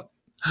things out.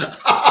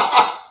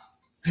 I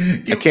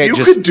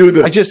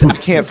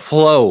can't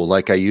flow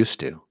like I used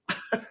to.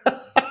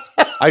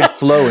 I'd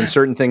flow, and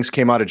certain things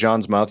came out of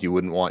John's mouth you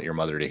wouldn't want your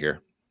mother to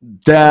hear.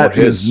 That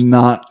is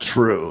not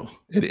true.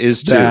 It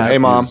is too. Hey,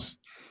 Mom.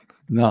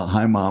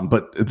 Hi, Mom.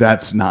 But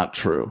that's not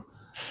true.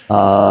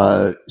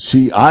 You're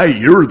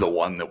the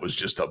one that was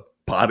just a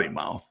potty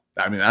mouth.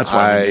 I mean, that's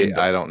why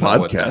I don't know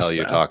what the hell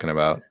you're talking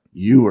about.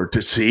 You are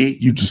to see.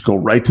 You just go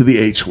right to the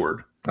H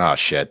word. Oh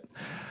shit.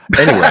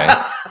 Anyway,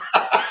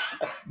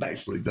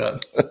 nicely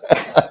done.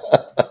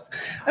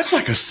 That's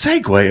like a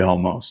segue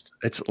almost.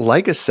 It's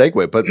like a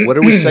segue, but what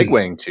are we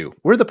segueing to?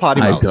 We're the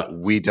potty mouths.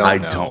 I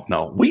don't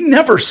know. We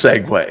never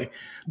segue.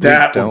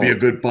 That would be a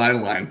good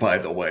byline, by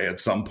the way,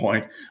 at some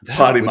point.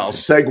 Potty mouth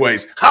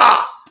segues.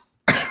 Ha!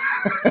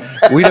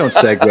 We don't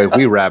segue.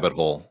 We rabbit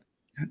hole.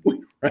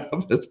 We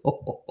rabbit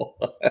hole.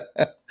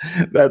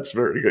 That's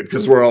very good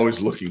because we're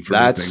always looking for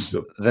new things.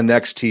 The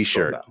next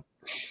T-shirt.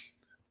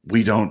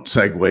 We don't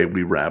segue.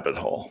 We rabbit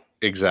hole.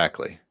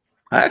 Exactly.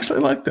 I actually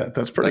like that.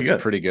 That's pretty good.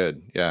 Pretty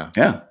good. Yeah.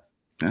 Yeah.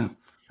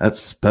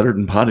 That's better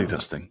than potty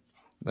dusting.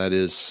 That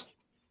is.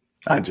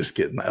 I'm just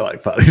kidding. I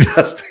like potty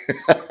dusting.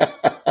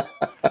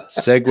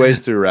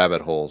 Segues through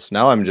rabbit holes.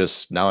 Now I'm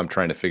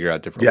trying to figure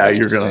out different ways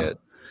to say it.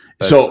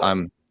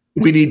 So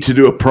we need to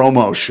do a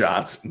promo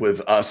shot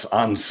with us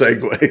on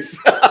segues.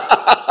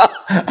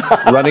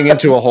 Running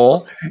into a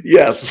hole?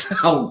 Yes.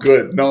 Oh,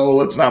 good. No,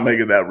 let's not make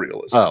it that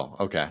realistic. Oh,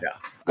 okay. Yeah.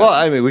 Well,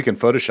 I mean, we can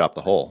Photoshop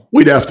the hole.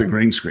 We'd have to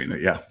green screen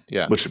it. Yeah.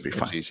 Yeah. Which would be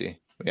fine. It's easy.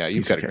 Yeah.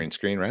 You've got a green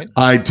screen, right?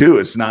 I do.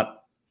 It's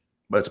not,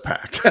 but it's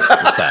packed.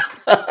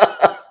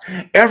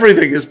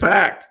 Everything is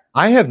packed.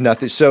 I have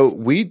nothing. So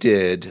we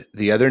did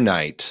the other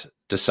night,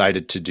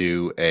 decided to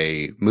do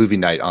a movie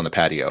night on the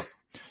patio.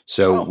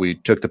 So we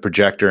took the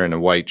projector and a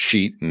white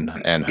sheet and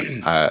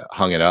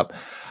hung it up.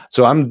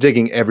 So I'm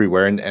digging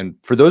everywhere. And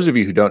for those of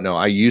you who don't know,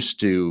 I used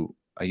to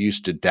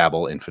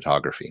dabble in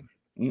photography.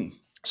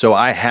 So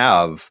I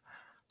have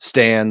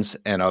stands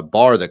and a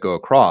bar that go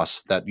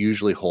across that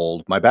usually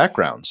hold my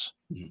backgrounds.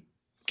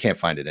 Can't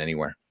find it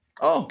anywhere.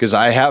 Oh, because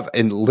I have,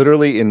 and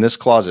literally in this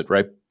closet,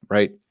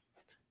 right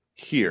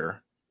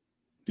here.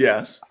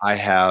 Yes, I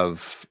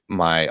have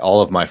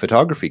all of my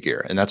photography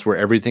gear, and that's where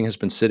everything has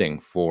been sitting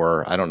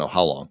for I don't know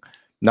how long.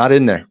 Not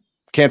in there.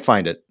 Can't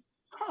find it.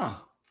 Huh.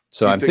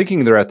 So I'm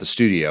thinking they're at the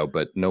studio,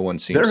 but no one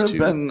seems to.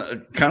 There have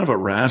been kind of a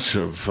rash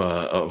of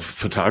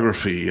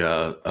photography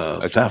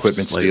equipment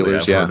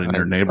stealers. In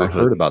your neighborhood.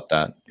 I heard about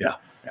that. Yeah.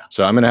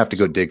 So I'm going to have to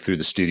go dig through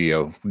the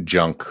studio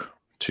junk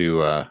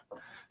to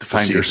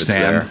find your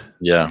stand. There.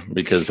 Yeah,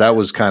 because that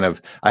was kind of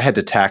I had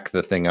to tack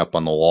the thing up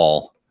on the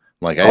wall.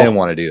 I didn't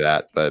want to do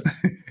that, but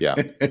yeah.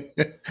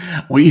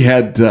 We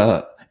had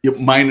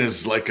mine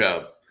is like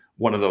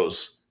one of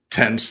those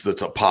tents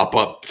that's a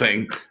pop-up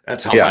thing.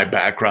 That's how my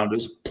background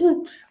is.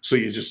 So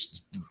you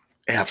just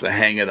have to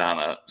hang it on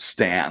a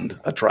stand,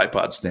 a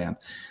tripod stand.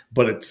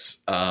 But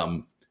it's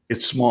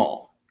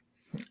small.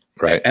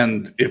 Right.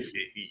 And if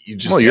you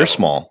just you're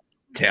small.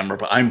 Camera,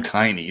 but I'm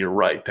tiny. You're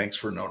right. Thanks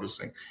for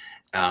noticing.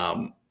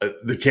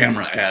 The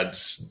camera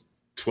adds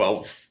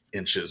 12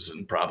 inches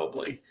and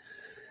probably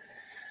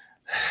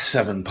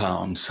 7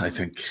 pounds, I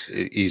think.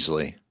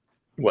 Easily.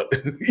 What?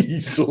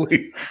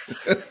 Easily.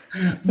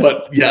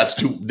 But yeah, it's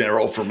too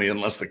narrow for me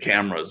unless the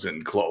camera's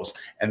in close.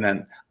 And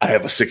then I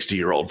have a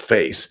 60-year-old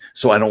face,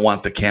 so I don't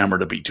want the camera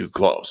to be too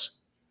close.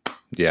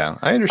 Yeah,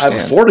 I understand. I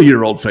have a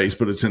 40-year-old face,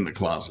 but it's in the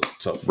closet.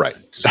 So right.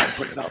 Just don't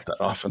bring it out that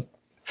often.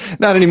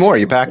 Not anymore.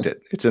 You packed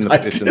it. It's in the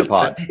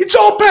pod. It's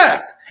all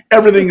packed.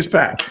 Everything is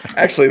packed.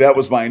 Actually, that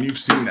was mine. You've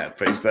seen that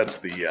face. That's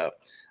the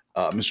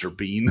Mr.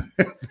 Bean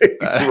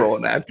face,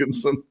 Rowan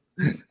Atkinson.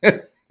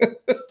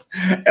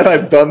 And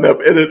I've done that,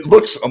 and it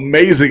looks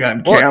amazing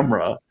on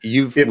camera.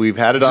 We've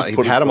had it on.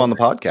 You've had him on the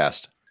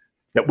podcast.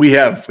 Yeah, we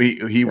have.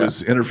 He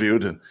was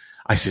interviewed, and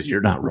I said,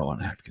 "You're not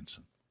Rowan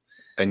Atkinson,"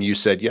 and you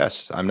said,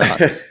 "Yes, I'm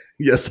not."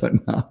 Yes,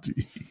 I'm not.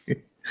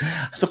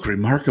 I look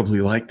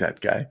remarkably like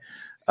that guy.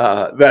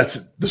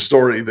 That's the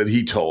story that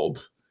he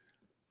told,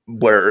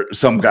 where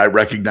some guy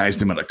recognized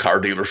him in a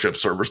car dealership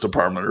service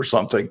department or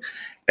something,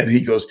 and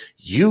he goes,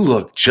 "You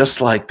look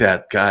just like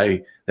that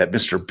guy." That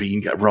Mr.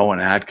 Bean got Rowan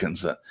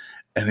Atkinson.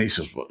 And he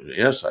says, well,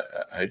 yes,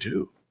 I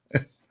do.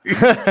 He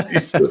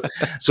said,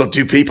 so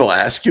do people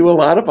ask you a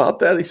lot about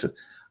that? He said,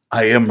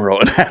 I am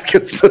Rowan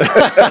Atkinson.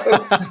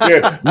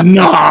 Yeah,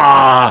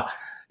 nah.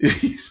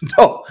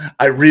 No,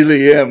 I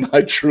really am.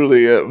 I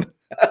truly am.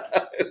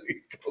 He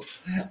goes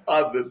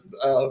on this.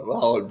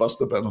 Oh, it must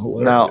have been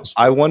hilarious. Now,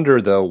 I wonder,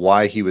 though,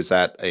 why he was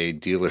at a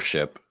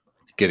dealership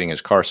getting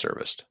his car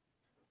serviced.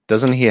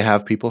 Doesn't he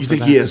have people? You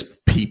think he has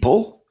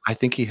people? I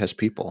think he has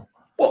people.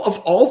 Well, of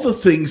all the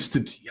things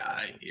to,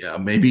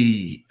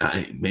 maybe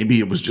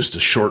it was just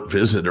a short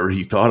visit, or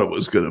he thought it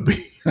was going to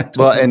be.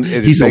 Well, and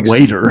he's a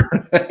waiter.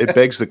 It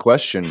begs the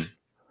question: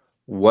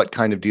 what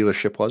kind of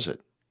dealership was it?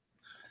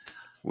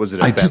 Was it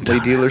a Bentley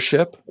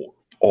dealership,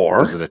 or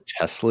was it a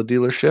Tesla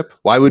dealership?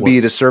 Why would be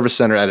at a service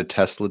center at a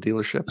Tesla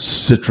dealership?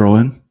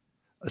 Citroen.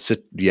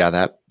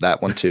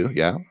 That one too.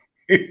 Yeah.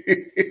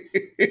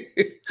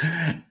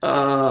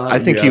 I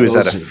think he was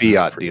at a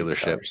Fiat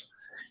dealership. Cars.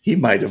 He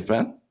might have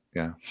been.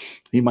 Yeah,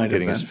 he might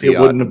have been. It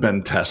wouldn't have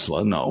been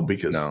Tesla, no,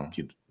 because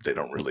they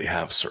don't really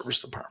have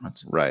service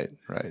departments. Right.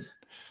 But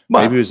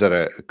maybe he was at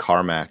a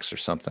CarMax or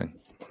something.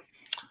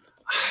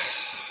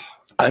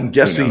 I'm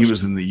guessing he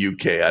was in the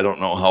UK. I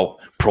don't know how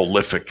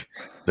prolific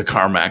the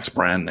CarMax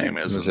brand name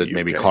is. Was it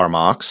maybe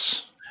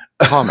CarMax?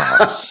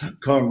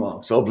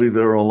 CarMax. I'll be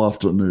there all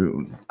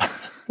afternoon.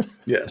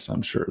 Yes,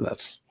 I'm sure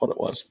that's what it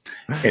was.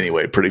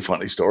 Anyway, pretty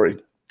funny story.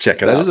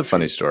 Check it out. That is a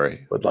funny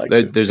story.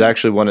 There's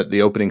actually one at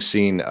the opening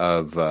scene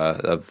of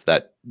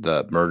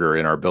the murder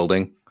in our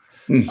building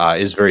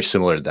is very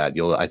similar to that.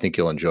 I think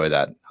you'll enjoy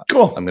that.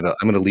 Cool. I'm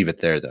gonna leave it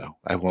there though.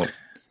 I won't.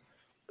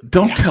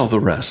 Don't tell the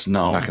rest.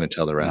 No, I'm not going to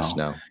tell the rest.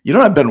 No. You know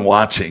what I've been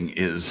watching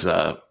is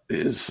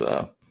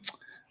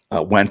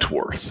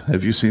Wentworth.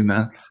 Have you seen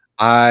that?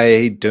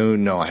 I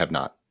don't know. I have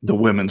not. The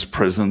women's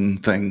prison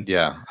thing.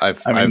 Yeah,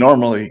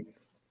 normally.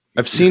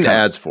 I've seen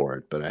ads for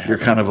it, but you're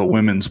kind of a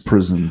women's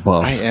prison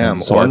buff. I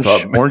am. So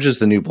Orange is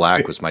the New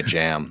Black was my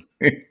jam.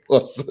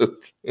 Was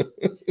it?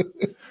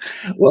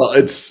 Well,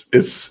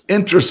 it's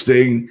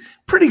interesting,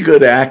 pretty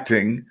good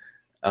acting,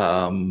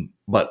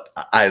 but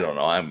I don't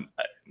know.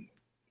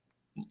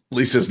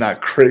 Lisa's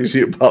not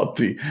crazy about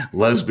the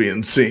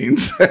lesbian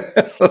scenes.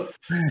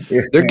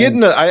 They're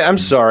getting. I'm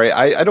sorry.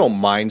 I don't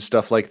mind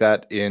stuff like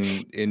that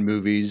in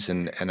movies,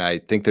 and I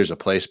think there's a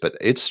place, but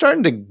it's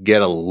starting to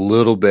get a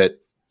little bit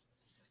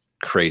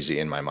crazy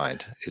in my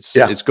mind.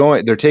 It's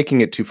going. They're taking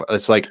it too far.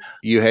 It's like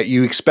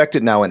you expect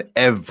it now in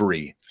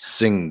every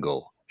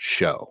single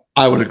show.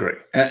 I would agree,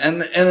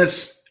 and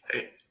it's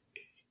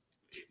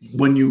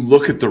when you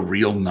look at the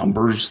real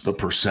numbers, the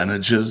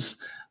percentages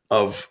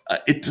of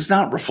it does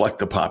not reflect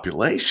the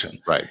population,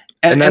 right?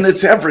 And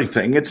it's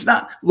everything. It's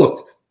not.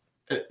 Look,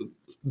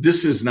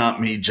 this is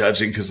not me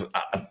judging because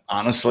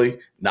honestly,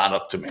 not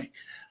up to me.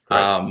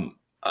 Right.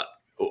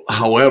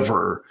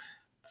 However,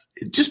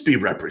 just be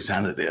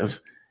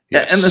representative.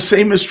 Yes. And the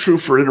same is true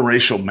for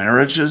interracial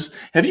marriages.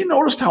 Have you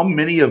noticed how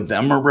many of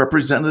them are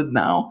represented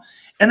now?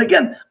 And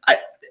again,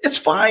 it's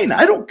fine.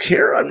 I don't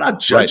care. I'm not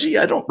judgy.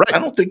 Right. I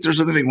don't think there's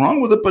anything wrong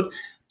with it. But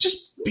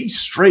just be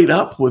straight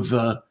up with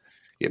the.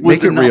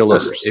 Make it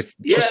realistic.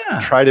 Just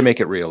try to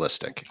make it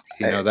realistic.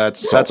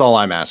 That's all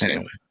I'm asking.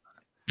 Anyway.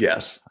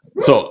 Yes.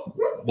 So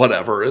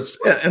whatever.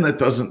 And it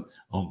doesn't.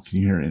 Oh, can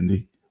you hear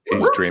Indy?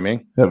 He's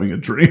dreaming. Having a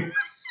dream.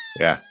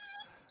 Yeah.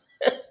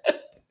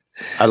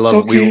 I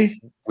love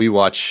we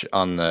watch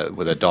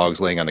with the dogs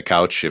laying on the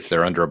couch if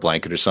they're under a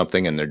blanket or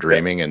something and they're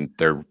dreaming and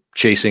they're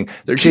chasing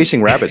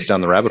rabbits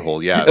down the rabbit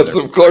hole. Yeah. Yes,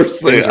 of course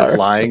they are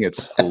flying.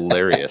 It's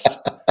hilarious.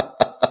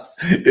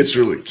 It's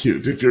really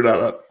cute if you're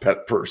not a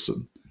pet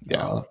person.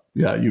 Yeah.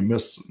 You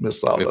miss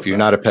out. If you're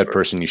not a pet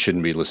person, you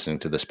shouldn't be listening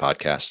to this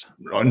podcast.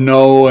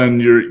 No,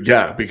 and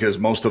because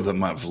most of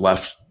them have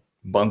left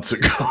months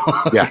ago.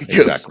 Yeah,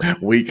 exactly.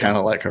 We kind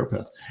of like our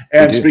pets.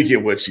 And speaking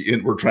of which,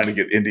 we're trying to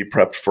get Indy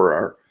prepped for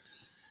our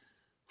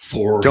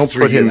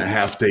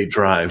 3.5 day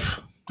drive.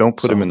 Don't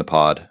put him in the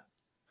pod.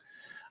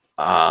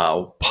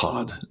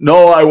 Pod.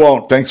 No, I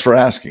won't. Thanks for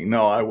asking.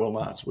 No, I will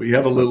not. We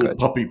have a little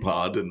puppy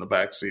pod in the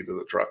back seat of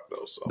the truck,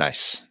 though. So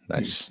nice.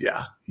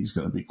 He's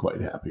going to be quite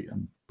happy.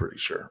 I'm pretty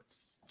sure.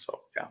 So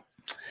yeah,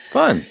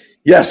 fun.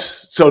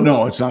 Yes. So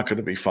no, it's not going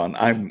to be fun.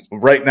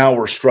 Right now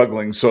we're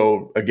struggling.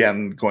 So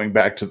again, going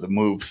back to the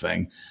move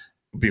thing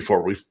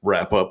before we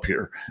wrap up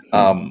here.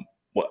 Now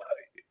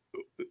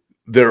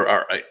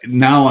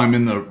I'm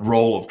in the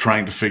role of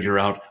trying to figure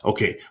out,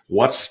 okay,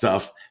 what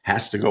stuff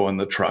has to go in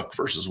the truck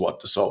versus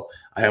what. So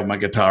I have my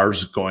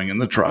guitars going in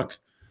the truck.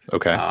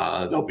 Okay.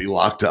 They'll be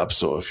locked up.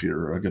 So if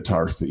you're a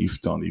guitar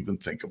thief, don't even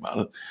think about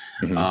it.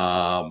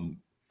 Mm-hmm.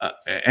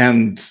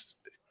 And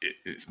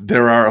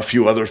there are a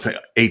few other things,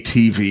 a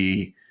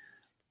TV,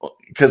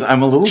 because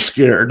I'm a little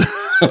scared.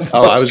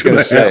 I was going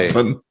to say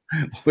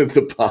with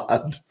the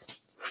pod.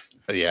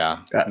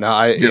 Yeah. No,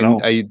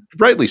 I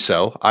rightly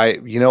so. I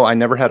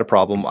never had a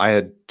problem. I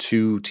had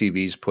 2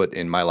 TVs put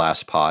in my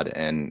last pod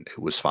and it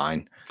was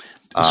fine.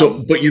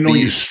 But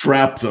you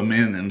strap them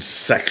in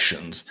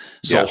sections.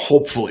 So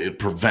hopefully it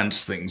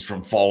prevents things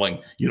from falling,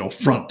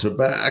 front to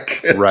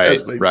back right,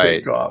 as they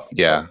take off.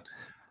 Yeah.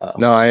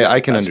 No,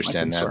 I can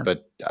understand that,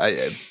 but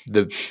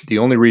the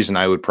only reason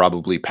I would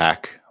probably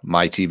pack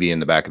my TV in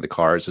the back of the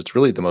car is it's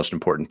really the most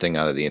important thing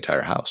out of the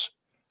entire house.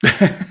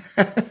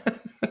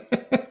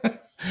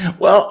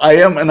 Well, I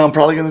am, and I'm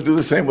probably going to do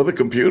the same with a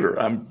computer.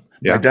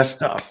 My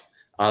desktop,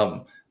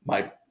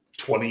 my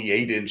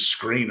 28-inch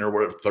screen or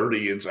whatever,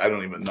 30-inch. I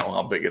don't even know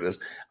how big it is.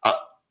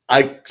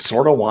 I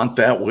sort of want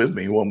that with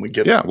me when we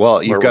get. Yeah,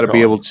 well, you've got to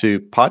be able to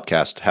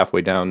podcast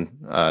halfway down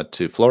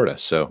to Florida.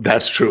 So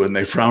that's true, and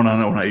they frown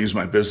on it when I use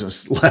my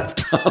business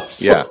laptop.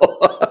 So, yeah,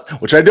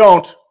 which I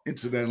don't,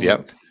 incidentally.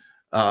 Yep.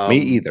 Me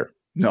either.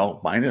 No,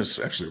 mine is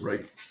actually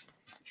right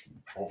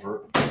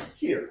over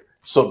here.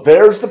 So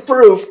there's the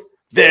proof.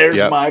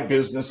 There's my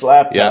business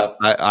laptop.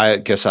 Yeah, I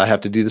guess I have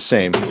to do the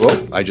same.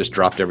 Oh, I just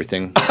dropped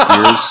everything.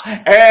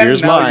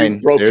 Here's mine.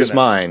 There's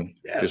mine.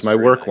 Yes, here's my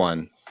work nice.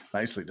 one.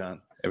 Nicely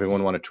done.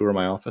 Everyone want to tour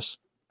my office?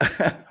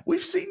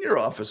 We've seen your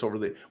office over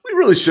there. We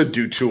really should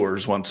do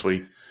tours once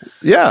we.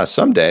 Yeah,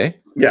 someday.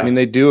 Yeah, I mean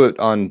they do it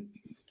on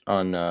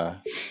other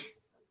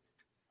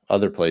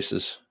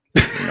places,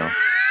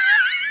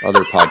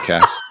 other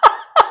podcasts.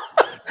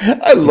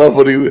 I love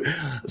what he.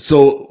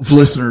 So,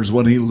 listeners,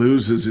 when he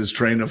loses his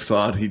train of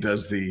thought, he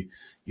does the,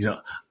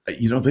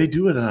 they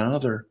do it on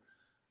other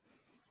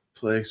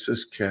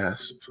places.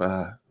 Cast,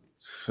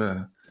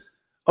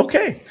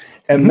 okay,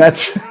 and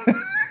that's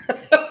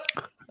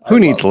who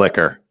needs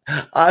liquor.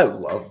 I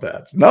love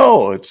that.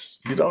 No,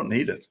 you don't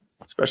need it,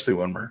 especially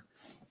when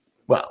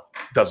it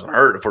doesn't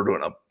hurt if we're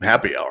doing a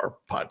happy hour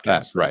podcast.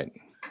 That's right.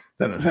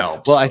 Then it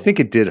helps. Well, I think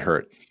it did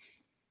hurt.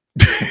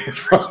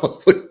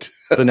 Probably did.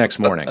 The next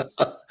morning.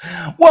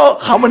 Well,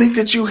 how many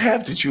did you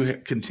have? Did you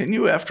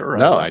continue after?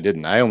 No, I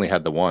didn't. I only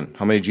had the one.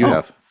 How many did you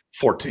have?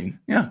 14.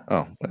 Yeah.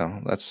 Oh,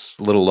 well, that's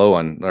a little low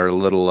or a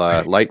little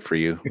light for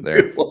you there.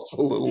 It was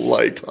a little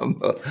light on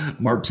the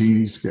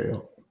martini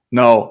scale.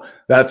 No,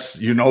 that's,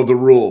 the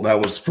rule.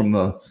 That was from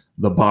the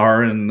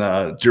bar in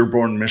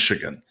Dearborn,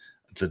 Michigan,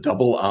 the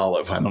Double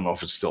Olive. I don't know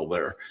if it's still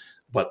there,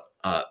 but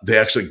they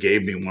actually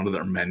gave me one of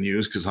their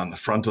menus because on the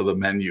front of the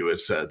menu it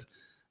said,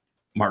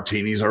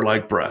 martinis are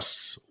like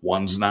breasts.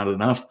 One's not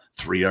enough.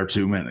 3 are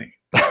too many.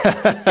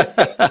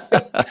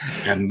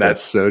 And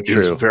that's so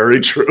true. It's very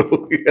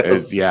true.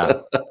 Yes. Yeah.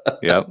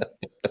 Yep.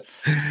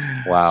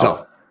 Wow.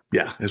 So,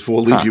 yeah,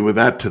 we'll leave you with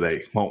that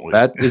today, won't we?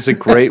 That is a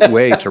great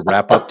way to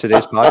wrap up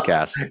today's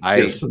podcast.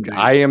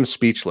 I am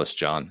speechless,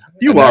 John.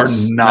 You are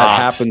not.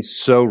 That happens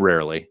so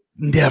rarely.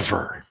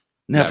 Never,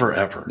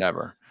 ever.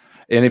 Never.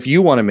 And if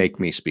you want to make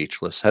me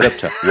speechless, head up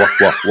to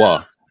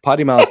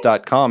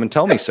pottymiles.com and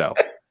tell me so.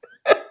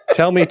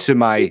 Tell me to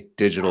my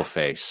digital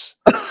face.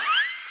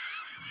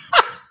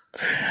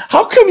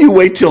 How come you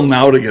wait till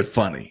now to get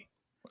funny?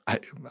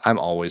 I'm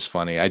always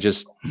funny.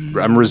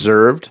 I'm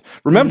reserved.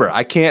 Remember,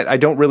 I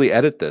don't really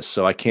edit this,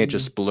 so I can't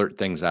just blurt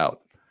things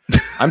out.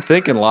 I'm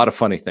thinking a lot of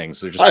funny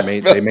things.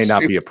 They may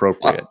not be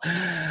appropriate.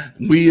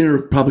 We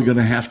are probably going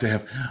to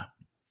have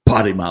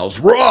Potty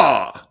Miles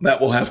Raw. That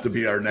will have to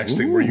be our next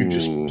thing where you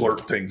just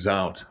blurt things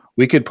out.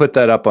 We could put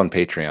that up on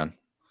Patreon.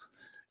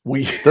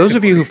 Those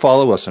of you who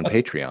follow us on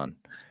Patreon,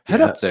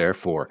 head up there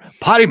for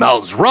Potty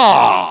Mouths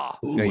Raw.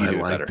 Ooh, no, you I do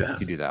like better. that.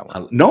 You do that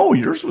one. No,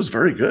 yours was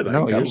very good.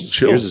 No,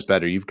 yours is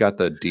better. You've got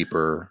the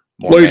deeper,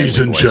 more ladies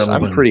and voice.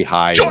 gentlemen. I'm pretty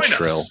high and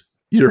shrill. Us.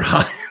 You're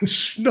high.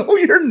 No,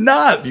 you're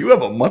not. You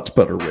have a much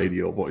better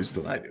radio voice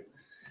than I do.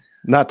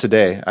 Not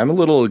today. I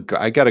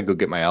got to go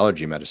get my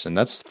allergy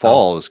medicine.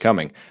 Fall is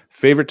coming.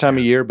 Favorite time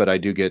of year, but I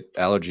do get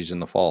allergies in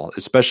the fall,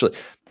 especially,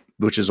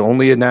 which is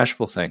only a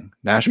Nashville thing.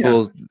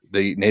 Nashville,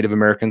 the Native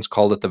Americans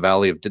called it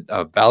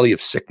the Valley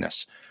of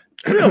Sickness.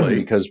 Really?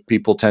 Because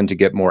people tend to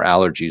get more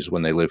allergies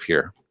when they live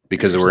here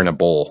because we're in a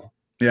bowl.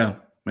 Yeah.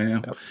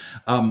 Yep.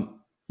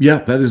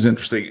 That is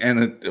interesting.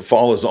 And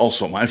fall is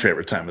also my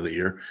favorite time of the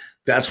year.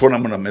 That's what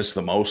I'm going to miss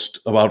the most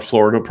about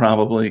Florida,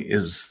 probably,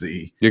 is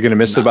You're going to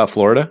miss it about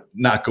Florida?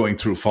 Not going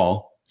through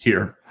fall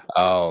here.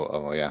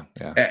 Oh, yeah.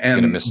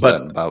 And miss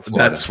that about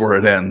Florida. That's where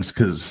it ends,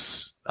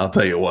 because I'll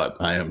tell you what,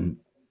 I am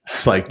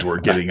psyched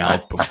we're getting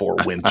out before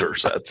winter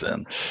sets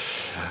in.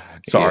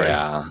 Sorry.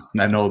 Yeah.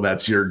 I know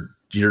that's your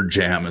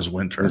jam is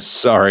winter.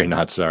 Sorry,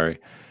 not sorry.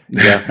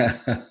 Yeah.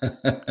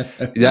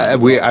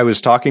 I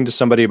was talking to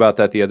somebody about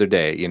that the other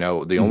day.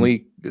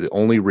 The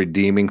only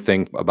redeeming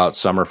thing about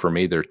summer for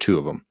me, there are two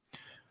of them.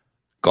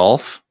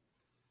 Golf,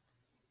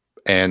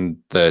 and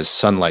the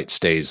sunlight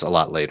stays a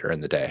lot later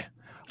in the day.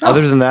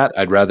 Other than that,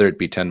 I'd rather it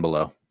be 10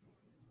 below.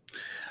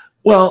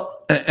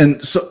 Well,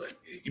 and so,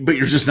 but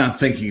you're just not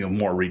thinking of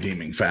more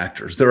redeeming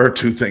factors. There are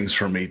two things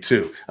for me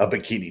too: a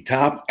bikini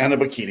top and a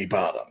bikini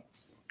bottom.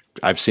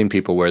 I've seen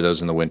people wear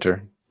those in the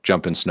winter,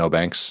 jump in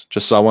snowbanks.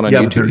 Just saw one on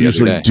YouTube. But they're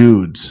usually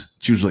dudes.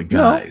 It's usually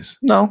guys.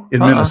 No. In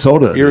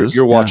Minnesota,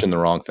 you're watching the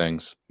wrong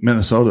things.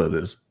 Minnesota, it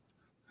is.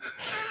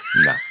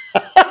 No.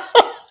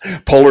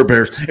 Polar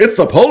bears. It's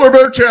the Polar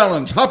Bear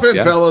Challenge. Hop in,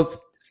 fellas.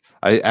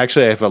 I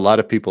have a lot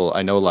of people.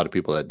 I know a lot of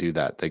people that do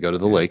that. They go to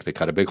the lake, they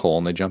cut a big hole,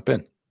 and they jump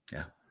in.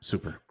 Yeah.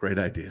 Super. Great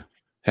idea.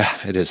 Yeah,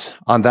 it is.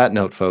 On that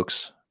note,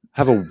 folks,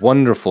 have a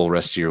wonderful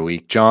rest of your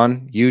week.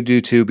 John, you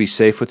do too. Be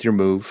safe with your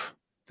move.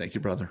 Thank you,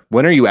 brother.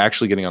 When are you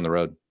actually getting on the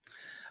road?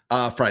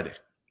 Friday.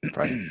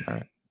 Friday. All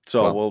right.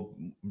 So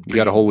you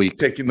got a whole week.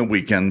 Taking the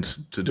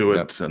weekend to do it.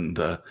 Yep. And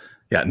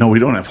no, we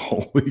don't have a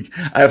whole week.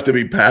 I have to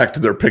be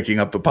packed. They're picking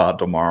up the pod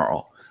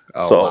tomorrow.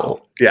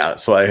 Oh, wow.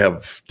 So I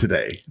have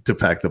today to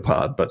pack the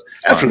pod. But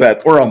after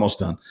that, we're almost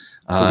done.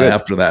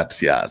 After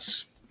that,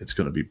 it's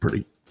going to be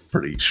pretty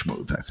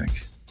smooth, I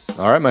think.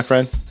 All right, my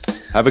friend.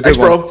 Have a good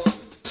one. Bro.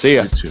 See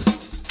ya.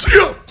 See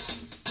ya.